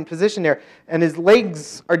stuck in position there. And his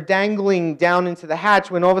legs are dangling down into the hatch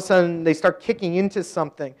when all of a sudden they start kicking into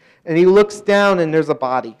something. And he looks down, and there's a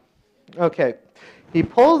body. Okay. He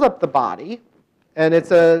pulls up the body, and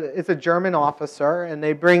it's a German officer, and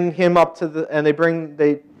they bring him up to the, and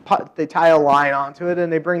they tie a line onto it,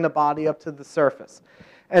 and they bring the body up to the surface.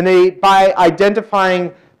 And by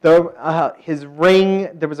identifying his ring,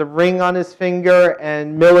 there was a ring on his finger,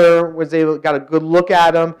 and Miller got a good look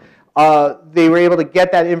at him. They were able to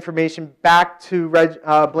get that information back to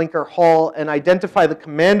Blinker Hull and identify the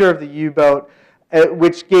commander of the U-boat,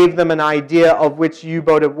 which gave them an idea of which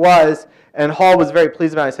U-boat it was. And Hull was very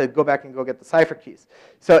pleased about it. I said, go back and go get the cipher keys.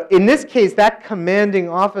 So in this case, that commanding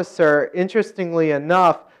officer, interestingly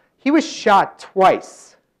enough, he was shot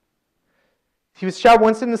twice. He was shot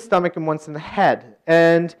once in the stomach and once in the head.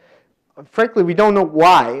 And frankly, we don't know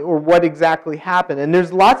why or what exactly happened. And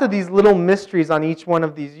there's lots of these little mysteries on each one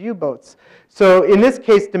of these U-boats. So in this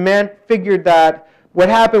case, DeMant figured that what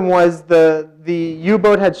happened was the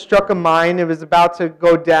U-boat had struck a mine. It was about to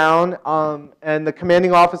go down, and the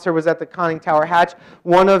commanding officer was at the conning tower hatch.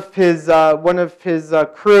 One of his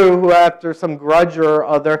crew, who after some grudge or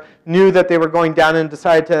other, knew that they were going down and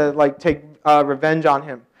decided to take revenge on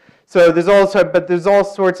him. So there's all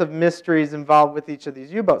sorts of mysteries involved with each of these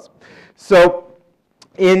U-boats. So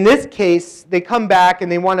in this case, they come back and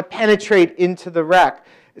they want to penetrate into the wreck.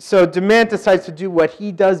 So DeMant decides to do what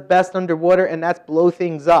he does best underwater, and that's blow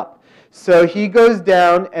things up. So he goes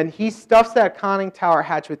down and he stuffs that conning tower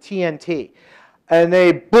hatch with TNT. And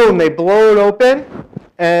they blow it open,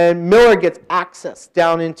 and Miller gets access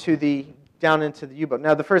down into the U-boat.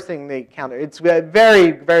 Now, the first thing they encounter, it's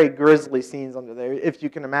very, very grisly scenes under there, if you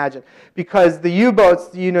can imagine, because the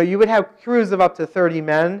U-boats, you would have crews of up to 30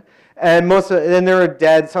 men, and then they're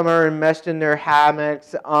dead. Some are enmeshed in their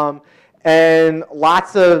hammocks, and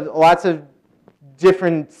lots of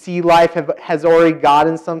different sea life has already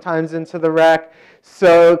gotten sometimes into the wreck.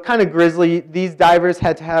 So kind of grisly. These divers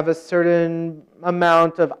had to have a certain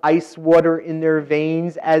amount of ice water in their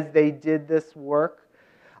veins as they did this work.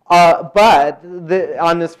 But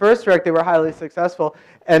on this first wreck, they were highly successful.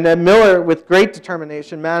 And then Miller, with great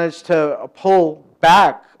determination, managed to pull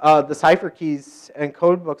back the cipher keys and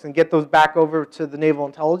code books and get those back over to the Naval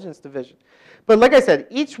Intelligence Division. But like I said,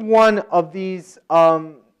 each one of these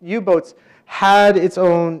U-boats had its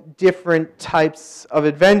own different types of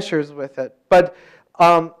adventures with it. But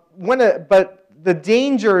the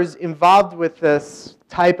dangers involved with this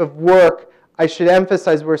type of work, I should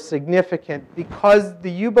emphasize, were significant because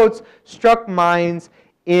the U-boats struck mines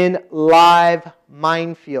in live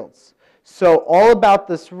minefields. So all about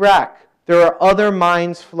this wreck, there are other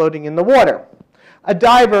mines floating in the water. A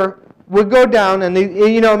diver would go down and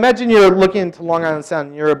imagine you're looking into Long Island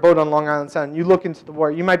Sound. You're a boat on Long Island Sound. You look into the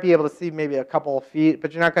water. You might be able to see maybe a couple of feet,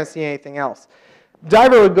 but you're not going to see anything else.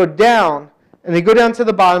 Diver would go down, and they go down to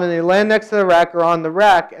the bottom, and they land next to the wreck or on the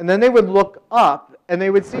wreck, and then they would look up, and they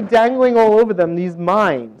would see dangling all over them these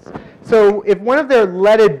mines. So if one of their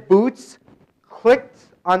leaded boots clicked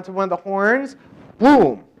onto one of the horns,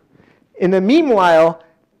 boom. In the meanwhile,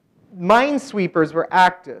 minesweepers were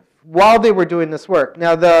active while they were doing this work.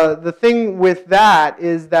 Now, the thing with that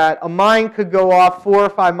is that a mine could go off 4 or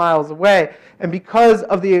 5 miles away, and because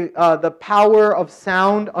of the power of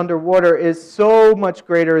sound underwater is so much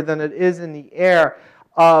greater than it is in the air,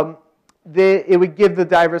 it would give the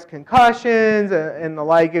divers concussions and the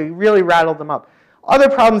like. It really rattled them up. Other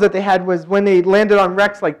problems that they had was when they landed on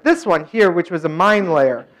wrecks like this one here, which was a mine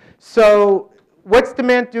layer. So what's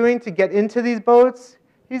DeMant doing to get into these boats?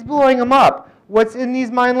 He's blowing them up. What's in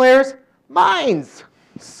these mine layers? Mines.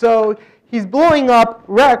 So he's blowing up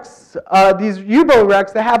wrecks, these U-boat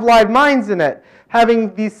wrecks that have live mines in it,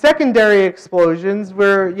 having these secondary explosions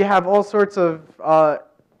where you have all sorts of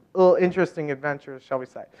little interesting adventures, shall we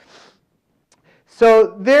say.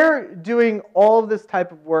 So they're doing all of this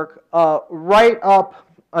type of work right up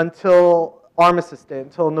until Armistice Day,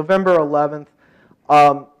 until November 11th,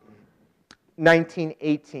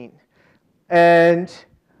 1918. And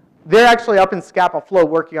they're actually up in Scapa Flow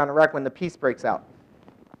working on a wreck when the peace breaks out.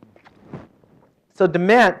 So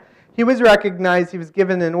DeMant, he was recognized, he was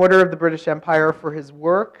given an Order of the British Empire for his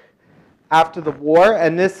work. after the war,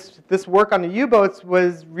 and this work on the U-boats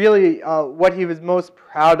was really what he was most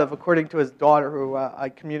proud of, according to his daughter, who I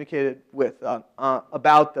communicated with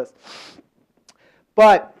about this.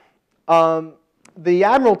 But the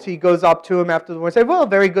Admiralty goes up to him after the war and says, well,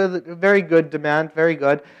 very good, Demand, very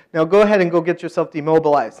good. Now go ahead and go get yourself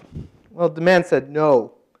demobilized. Well, Demand said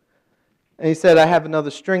no. And he said, I have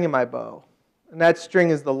another string in my bow. And that string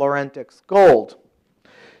is the Laurentic's gold.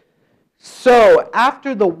 So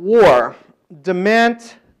after the war,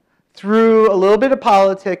 Demand, through a little bit of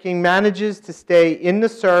politicking, manages to stay in the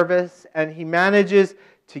service, and he manages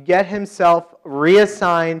to get himself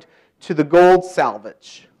reassigned to the gold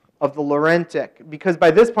salvage of the Laurentic, because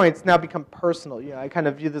by this point it's now become personal. You know, I kind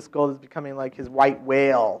of view this gold as becoming like his white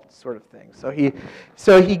whale sort of thing. So he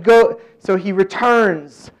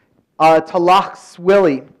returns to Loch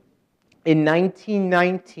Swilly in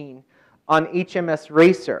 1919 on HMS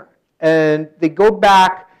Racer, and they go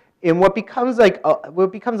back in what becomes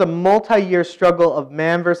a multi-year struggle of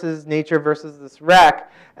man versus nature versus this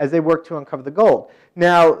wreck as they work to uncover the gold.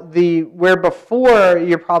 Now, where before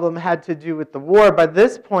your problem had to do with the war, by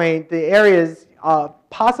this point the area is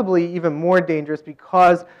possibly even more dangerous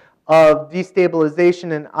because of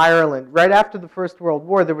destabilization in Ireland. Right after the First World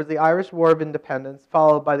War, there was the Irish War of Independence,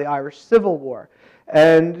 followed by the Irish Civil War.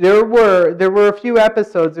 And there were a few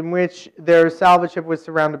episodes in which their salvage ship was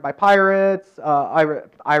surrounded by pirates,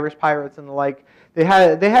 Irish pirates and the like. They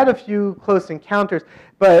had a few close encounters,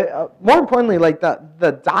 but more importantly, like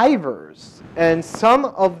the divers and some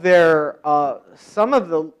of the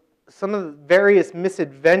various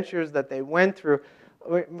misadventures that they went through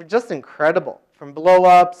were just incredible. From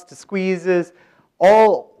blow-ups to squeezes,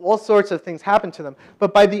 all sorts of things happen to them.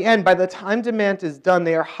 But by the end, by the time Demand is done,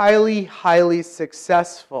 they are highly, highly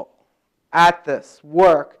successful at this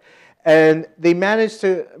work, and they manage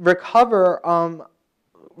to recover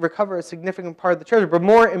a significant part of the treasure. But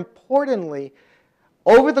more importantly,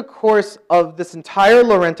 over the course of this entire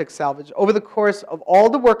Laurentic salvage, over the course of all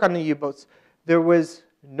the work on the U-boats, there was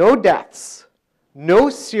no deaths, no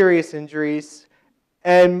serious injuries,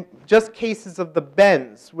 and just cases of the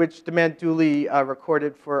bends, which Demand duly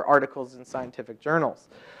recorded for articles in scientific journals.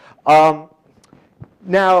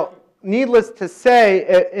 Now, needless to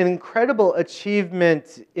say, an incredible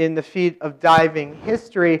achievement in the feat of diving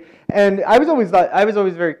history. And I was always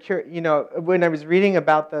very curious. You know, when I was reading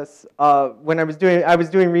about this, when I was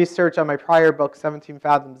doing research on my prior book, 17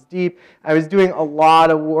 Fathoms Deep. I was doing a lot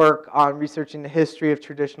of work on researching the history of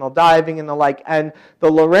traditional diving and the like. And the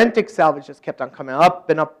Laurentic salvage just kept on coming up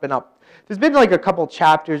and up and up. There's been like a couple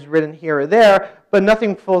chapters written here or there, but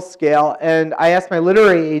nothing full scale. And I asked my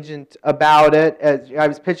literary agent about it as I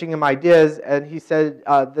was pitching him ideas, and he said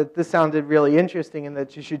that this sounded really interesting and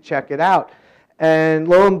that you should check it out. And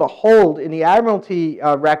lo and behold, in the Admiralty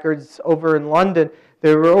records over in London,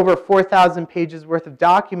 there were over 4,000 pages worth of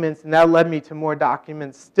documents, and that led me to more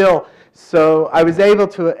documents still. So I was able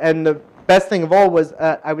to, and the best thing of all was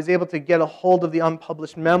I was able to get a hold of the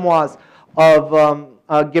unpublished memoirs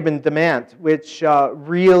of Gibbon Demand, which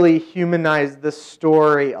really humanized this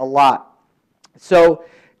story a lot. So,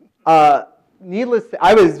 needless,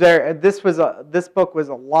 this book was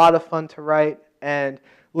a lot of fun to write, and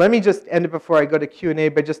let me just end it before I go to Q&A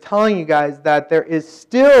by just telling you guys that there is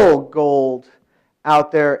still gold out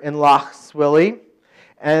there in Loch Swilly,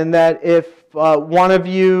 and that if one of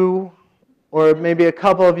you, or maybe a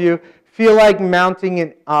couple of you, feel like mounting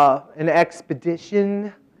an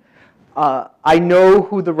expedition, I know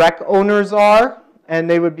who the wreck owners are, and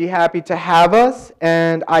they would be happy to have us.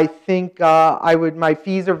 And I think my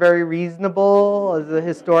fees are very reasonable as a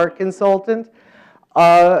historic consultant.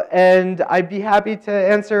 And I'd be happy to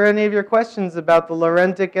answer any of your questions about the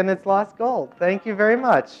Laurentic and its lost gold. Thank you very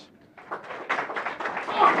much.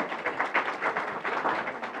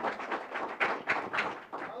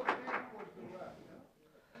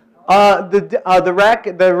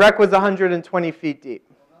 The wreck was 120 feet deep.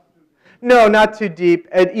 No, not too deep.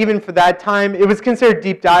 And even for that time, it was considered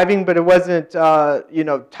deep diving, but it wasn't,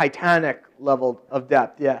 Titanic level of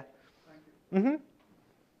depth. Yeah. Mm-hmm.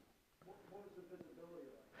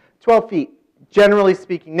 12 feet, generally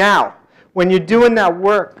speaking. Now, when you're doing that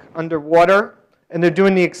work underwater, and they're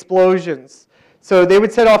doing the explosions, so they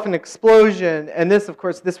would set off an explosion, and this, of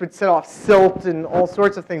course, this would set off silt and all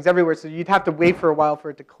sorts of things everywhere, so you'd have to wait for a while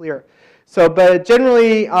for it to clear. So, but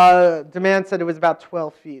generally, Demand said it was about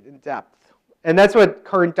 12 feet in depth. And that's what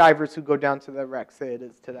current divers who go down to the wreck say it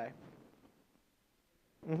is today.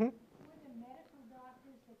 Mm-hmm. Were the medical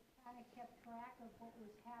doctors that kind of kept track of what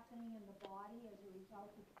was happening in the body as a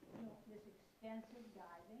result of this extensive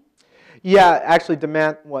diving? Yeah, actually,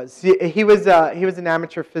 Demant was. He was an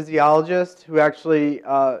amateur physiologist who actually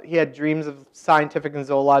he had dreams of scientific and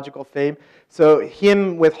zoological fame. So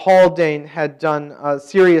him with Haldane had done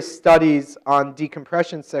serious studies on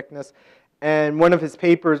decompression sickness, and one of his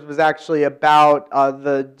papers was actually about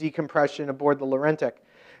the decompression aboard the Laurentic.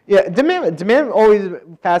 Yeah, Demant always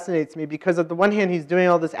fascinates me because on the one hand he's doing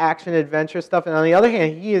all this action adventure stuff, and on the other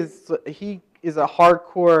hand he is a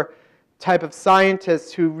hardcore type of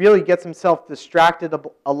scientist who really gets himself distracted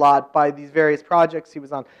a lot by these various projects he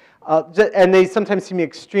was on. And they sometimes seem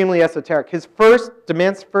extremely esoteric.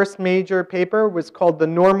 Demant's first major paper was called The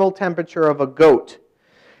Normal Temperature of a Goat.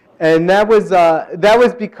 And that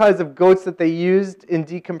was because of goats that they used in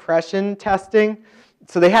decompression testing.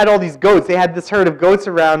 So they had all these goats. They had this herd of goats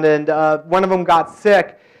around, and one of them got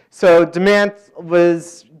sick. So Demant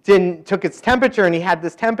took its temperature, and he had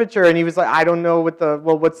this temperature, and he was like, I don't know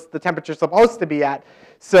what's the temperature supposed to be at.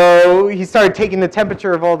 So he started taking the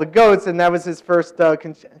temperature of all the goats, and that was his first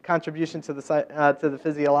contribution to the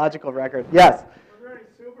physiological record. Yes. Were there any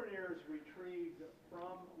souvenirs retrieved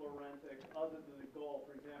from Laurentic other than the gold?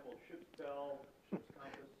 For example, ship's bell, ship's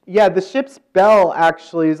compass? Yeah, the ship's bell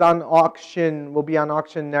actually is on auction. Will be on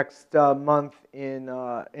auction next month in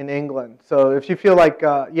England. So if you feel like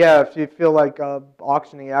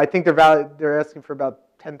auctioning it, I think they're asking for about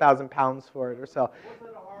 £10,000 for it or so. Was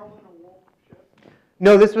that a Harlan or Wolf ship?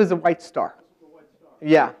 No, this was a White Star. This was a White Star.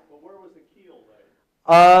 Yeah. But where was the keel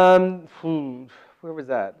laid? Where was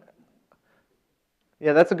that?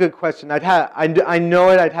 Yeah, that's a good question. I know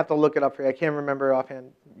it. I'd have to look it up for you. I can't remember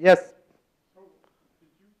offhand. Yes. So, did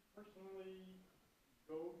you personally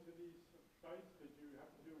go to these sites? Did you have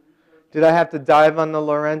to do research? Did I have to dive on the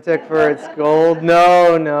Laurentic for its gold?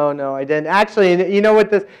 No, I didn't. Actually, you know what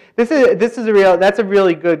that's a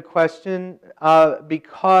really good question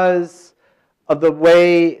because of the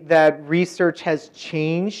way that research has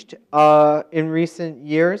changed in recent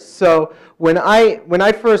years. So when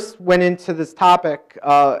I first went into this topic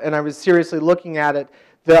and I was seriously looking at it,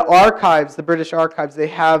 the archives, the British archives, they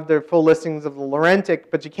have their full listings of the Laurentic,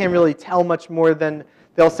 but you can't really tell much more than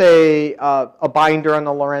they'll say a binder on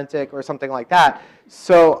the Laurentic or something like that.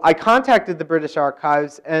 So I contacted the British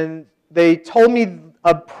archives, and they told me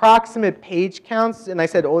approximate page counts, and I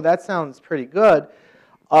said, oh, that sounds pretty good.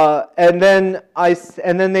 And then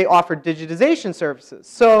they offered digitization services.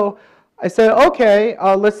 So I said, okay,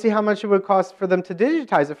 let's see how much it would cost for them to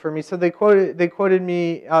digitize it for me. So they quoted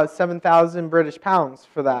me 7,000 British pounds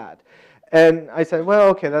for that. And I said, well,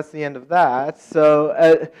 okay, that's the end of that. So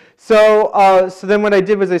then what I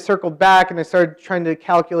did was I circled back and I started trying to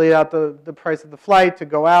calculate out the price of the flight to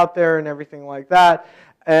go out there and everything like that.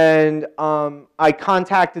 And I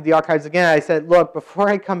contacted the archives again. I said, look, before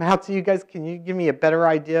I come out to you guys, can you give me a better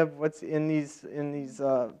idea of what's in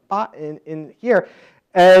here?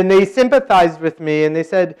 And they sympathized with me, and they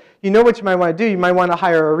said, you know what you might want to do? You might want to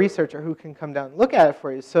hire a researcher who can come down and look at it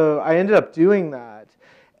for you. So I ended up doing that.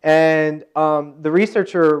 And the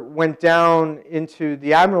researcher went down into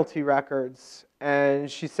the Admiralty records,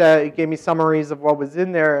 and she gave me summaries of what was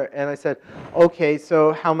in there, and I said, okay,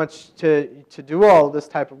 so how much to do all this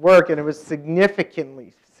type of work? And it was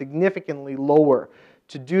significantly lower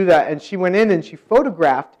to do that. And she went in and she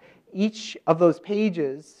photographed each of those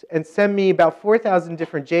pages and sent me about 4,000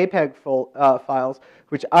 different JPEG files,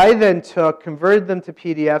 which I then took, converted them to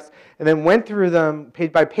PDFs, and then went through them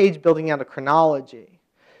page by page, building out a chronology.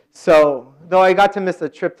 So, though I got to miss a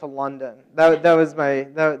trip to London, that was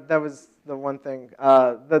the one thing.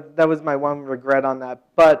 That was my one regret on that.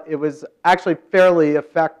 But it was actually fairly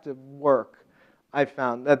effective work, I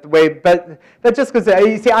found. But that's just because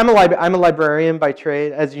you see, I'm a librarian by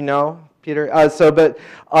trade, as you know, Peter.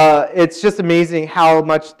 It's just amazing how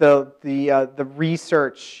much the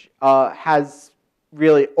research has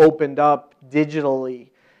really opened up digitally,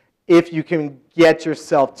 if you can get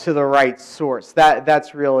yourself to the right source.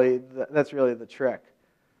 That's really the trick.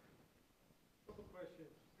 Couple questions.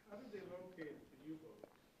 How did they locate the U-boat?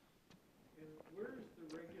 And where is the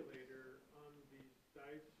regulator on these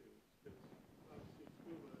dive suits? Because obviously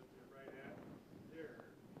scuba, they're right at there.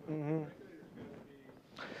 But the regulator's got to be...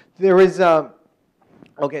 There is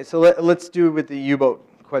okay, so let's do with the U-boat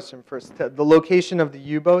question first. The location of the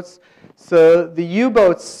U-boats. So the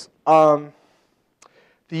U-boats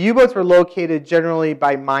were located generally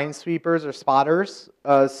by minesweepers or spotters.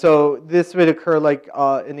 So this would occur like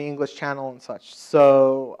in the English Channel and such.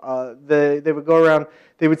 So they would go around,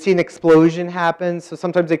 they would see an explosion happen. So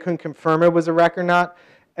sometimes they couldn't confirm it was a wreck or not.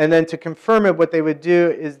 And then to confirm it, what they would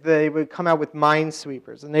do is they would come out with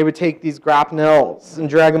minesweepers. And they would take these grapnels and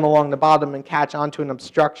drag them along the bottom and catch onto an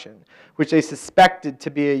obstruction, which they suspected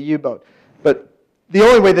to be a U-boat. But the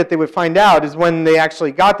only way that they would find out is when they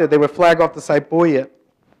actually got there, they would flag off the site buoyant,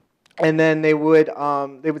 and then they would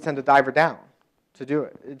send a diver down to do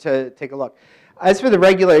it, to take a look. As for the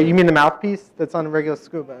regulator, you mean the mouthpiece that's on a regular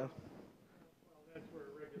scuba? Well, that's where a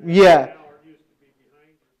regulator Yeah. now used to be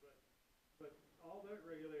behind you, but all that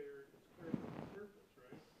regulator is clear from the surface,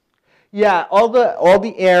 right? Yeah, all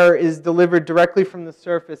the air is delivered directly from the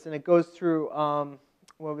surface, and it goes through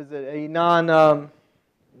what was it? A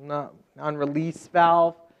non-release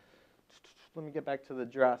valve. Let me get back to the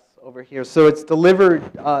dress over here. So it's delivered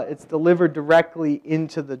directly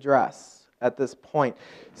into the dress at this point.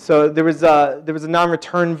 So there was a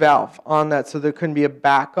non-return valve on that, so there couldn't be a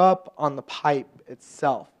backup on the pipe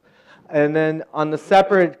itself. And then on the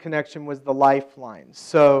separate connection was the lifeline.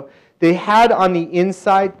 So they had on the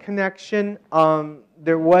inside connection,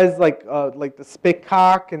 there was like the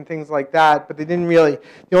spitcock and things like that, but they didn't really,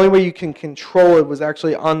 the only way you can control it was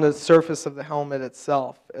actually on the surface of the helmet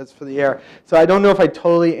itself as for the air. So I don't know if I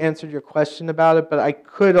totally answered your question about it, but I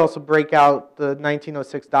could also break out the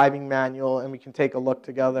 1906 diving manual and we can take a look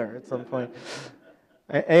together at some point.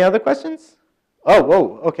 Any other questions? Oh,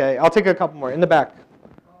 whoa, okay. I'll take a couple more. In the back.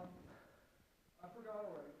 I forgot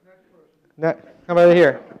already. Next person. How about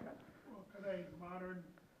here? Well, today, modern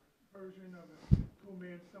version of a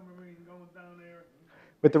two-man submarine going down there.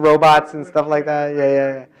 With the robots and stuff like that?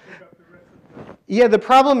 Yeah. Pick up the rest of the Yeah, the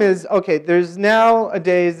problem is, okay, there's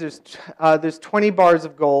nowadays, there's 20 bars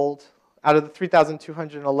of gold out of the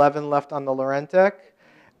 3,211 left on the Laurentic,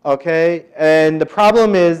 okay? And the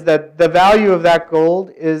problem is that the value of that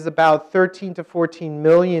gold is about $13 to $14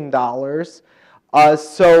 million.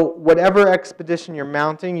 So whatever expedition you're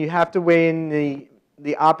mounting, you have to weigh in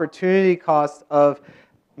the opportunity cost of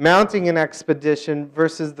mounting an expedition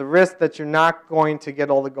versus the risk that you're not going to get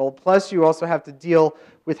all the gold. Plus, you also have to deal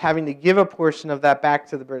with having to give a portion of that back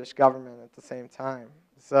to the British government at the same time.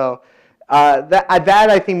 So that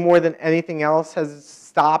I think more than anything else has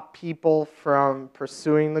stopped people from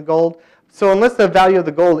pursuing the gold. So unless the value of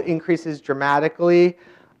the gold increases dramatically,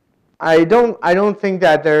 I don't think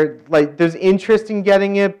that there's interest in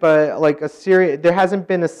getting it, but there hasn't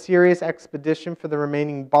been a serious expedition for the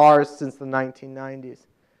remaining bars since the 1990s.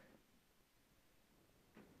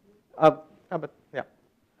 How about, yeah.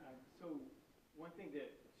 So one thing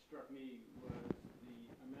that struck me was the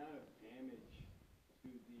amount of damage to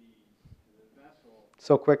the vessel.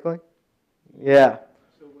 So quickly? Yeah.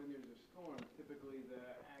 So when there's a storm, typically the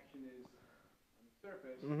action is on the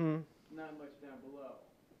surface, not much down below.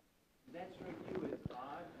 Did that strike you as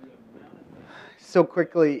odd, the amount of damage? So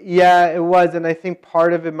quickly. Yeah, it was, and I think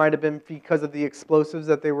part of it might have been because of the explosives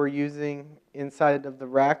that they were using inside of the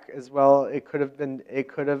wreck as well. It could have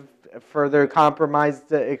further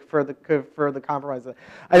compromised it. Could further compromise it.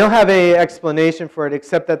 I don't have an explanation for it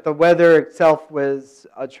except that the weather itself was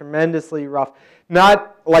tremendously rough.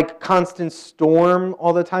 Not like constant storm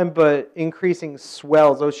all the time, but increasing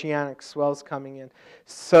swells, oceanic swells coming in.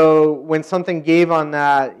 So when something gave on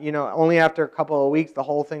that, only after a couple of weeks, the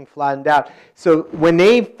whole thing flattened out. So when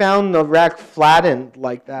they found the wreck flattened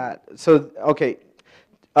like that,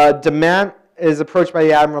 DeMant is approached by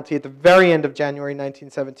the Admiralty at the very end of January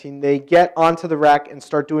 1917. They get onto the wreck and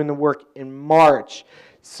start doing the work in March.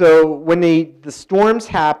 So when the storms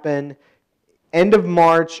happen, end of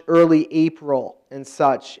March, early April and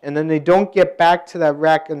such, and then they don't get back to that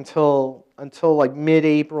wreck until like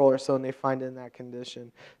mid-April or so, and they find it in that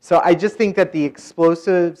condition. So I just think that the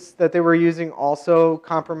explosives that they were using also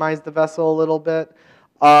compromised the vessel a little bit.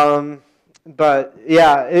 But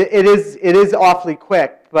yeah, it is awfully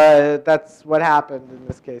quick, but that's what happened in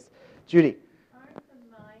this case. Judy. Aren't the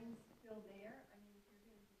mines still there? I mean, if you're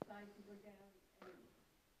going to decide to go down,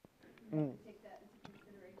 you have to take that into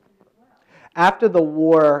consideration as well. After the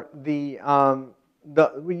war,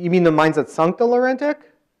 you mean the mines that sunk the Laurentic?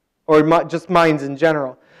 Or just mines in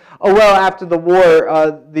general? Oh, well, after the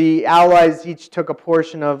war, the Allies each took a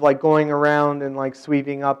portion of going around and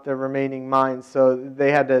sweeping up the remaining mines. So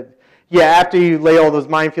they had to, after you lay all those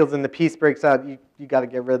minefields and the peace breaks out, you got to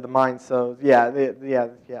get rid of the mines. So yeah.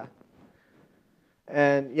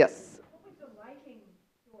 And yes? What was the lighting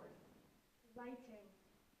source? Lighting?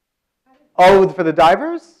 Oh, for the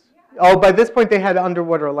divers? Oh, by this point they had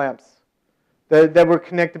underwater lamps that were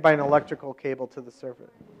connected by an electrical cable to the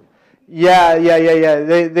surface. Yeah.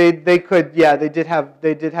 They could. Yeah, they did have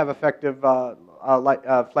effective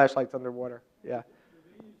flashlights underwater. Yeah. Did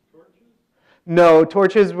they use torches? No,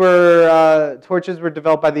 torches were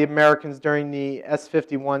developed by the Americans during the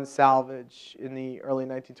S-51 salvage in the early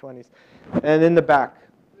 1920s. And in the back.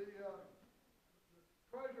 The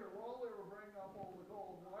treasure, while they were bringing up all the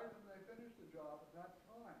gold, why didn't they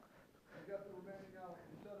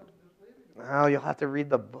Well, you'll have to read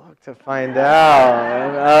the book to find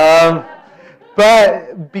out.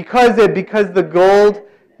 But because the gold,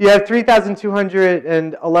 you have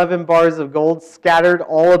 3,211 bars of gold scattered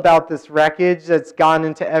all about this wreckage that's gone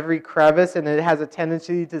into every crevice, and it has a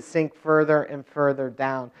tendency to sink further and further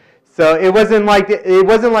down. So it wasn't like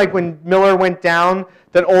when Miller went down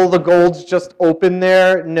that all the gold's just open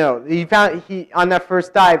there. No, he on that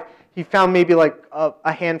first dive, he found maybe like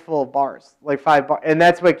a handful of bars, like 5 bars, and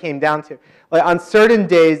that's what it came down to. Like on certain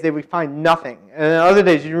days, they would find nothing, and on other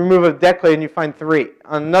days, you remove a deck plate and you find 3.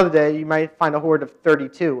 On another day, you might find a hoard of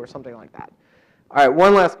 32 or something like that. All right,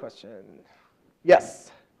 one last question.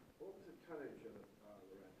 Yes. What was the tonnage of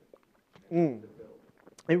Lorentic?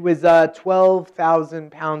 It was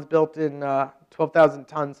 12,000 pounds built in 12,000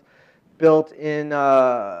 tons built in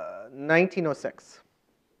 1906.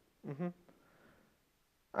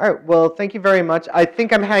 All right. Well, thank you very much. I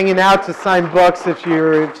think I'm hanging out to sign books if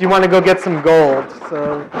you want to go get some gold.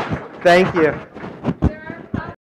 So, thank you.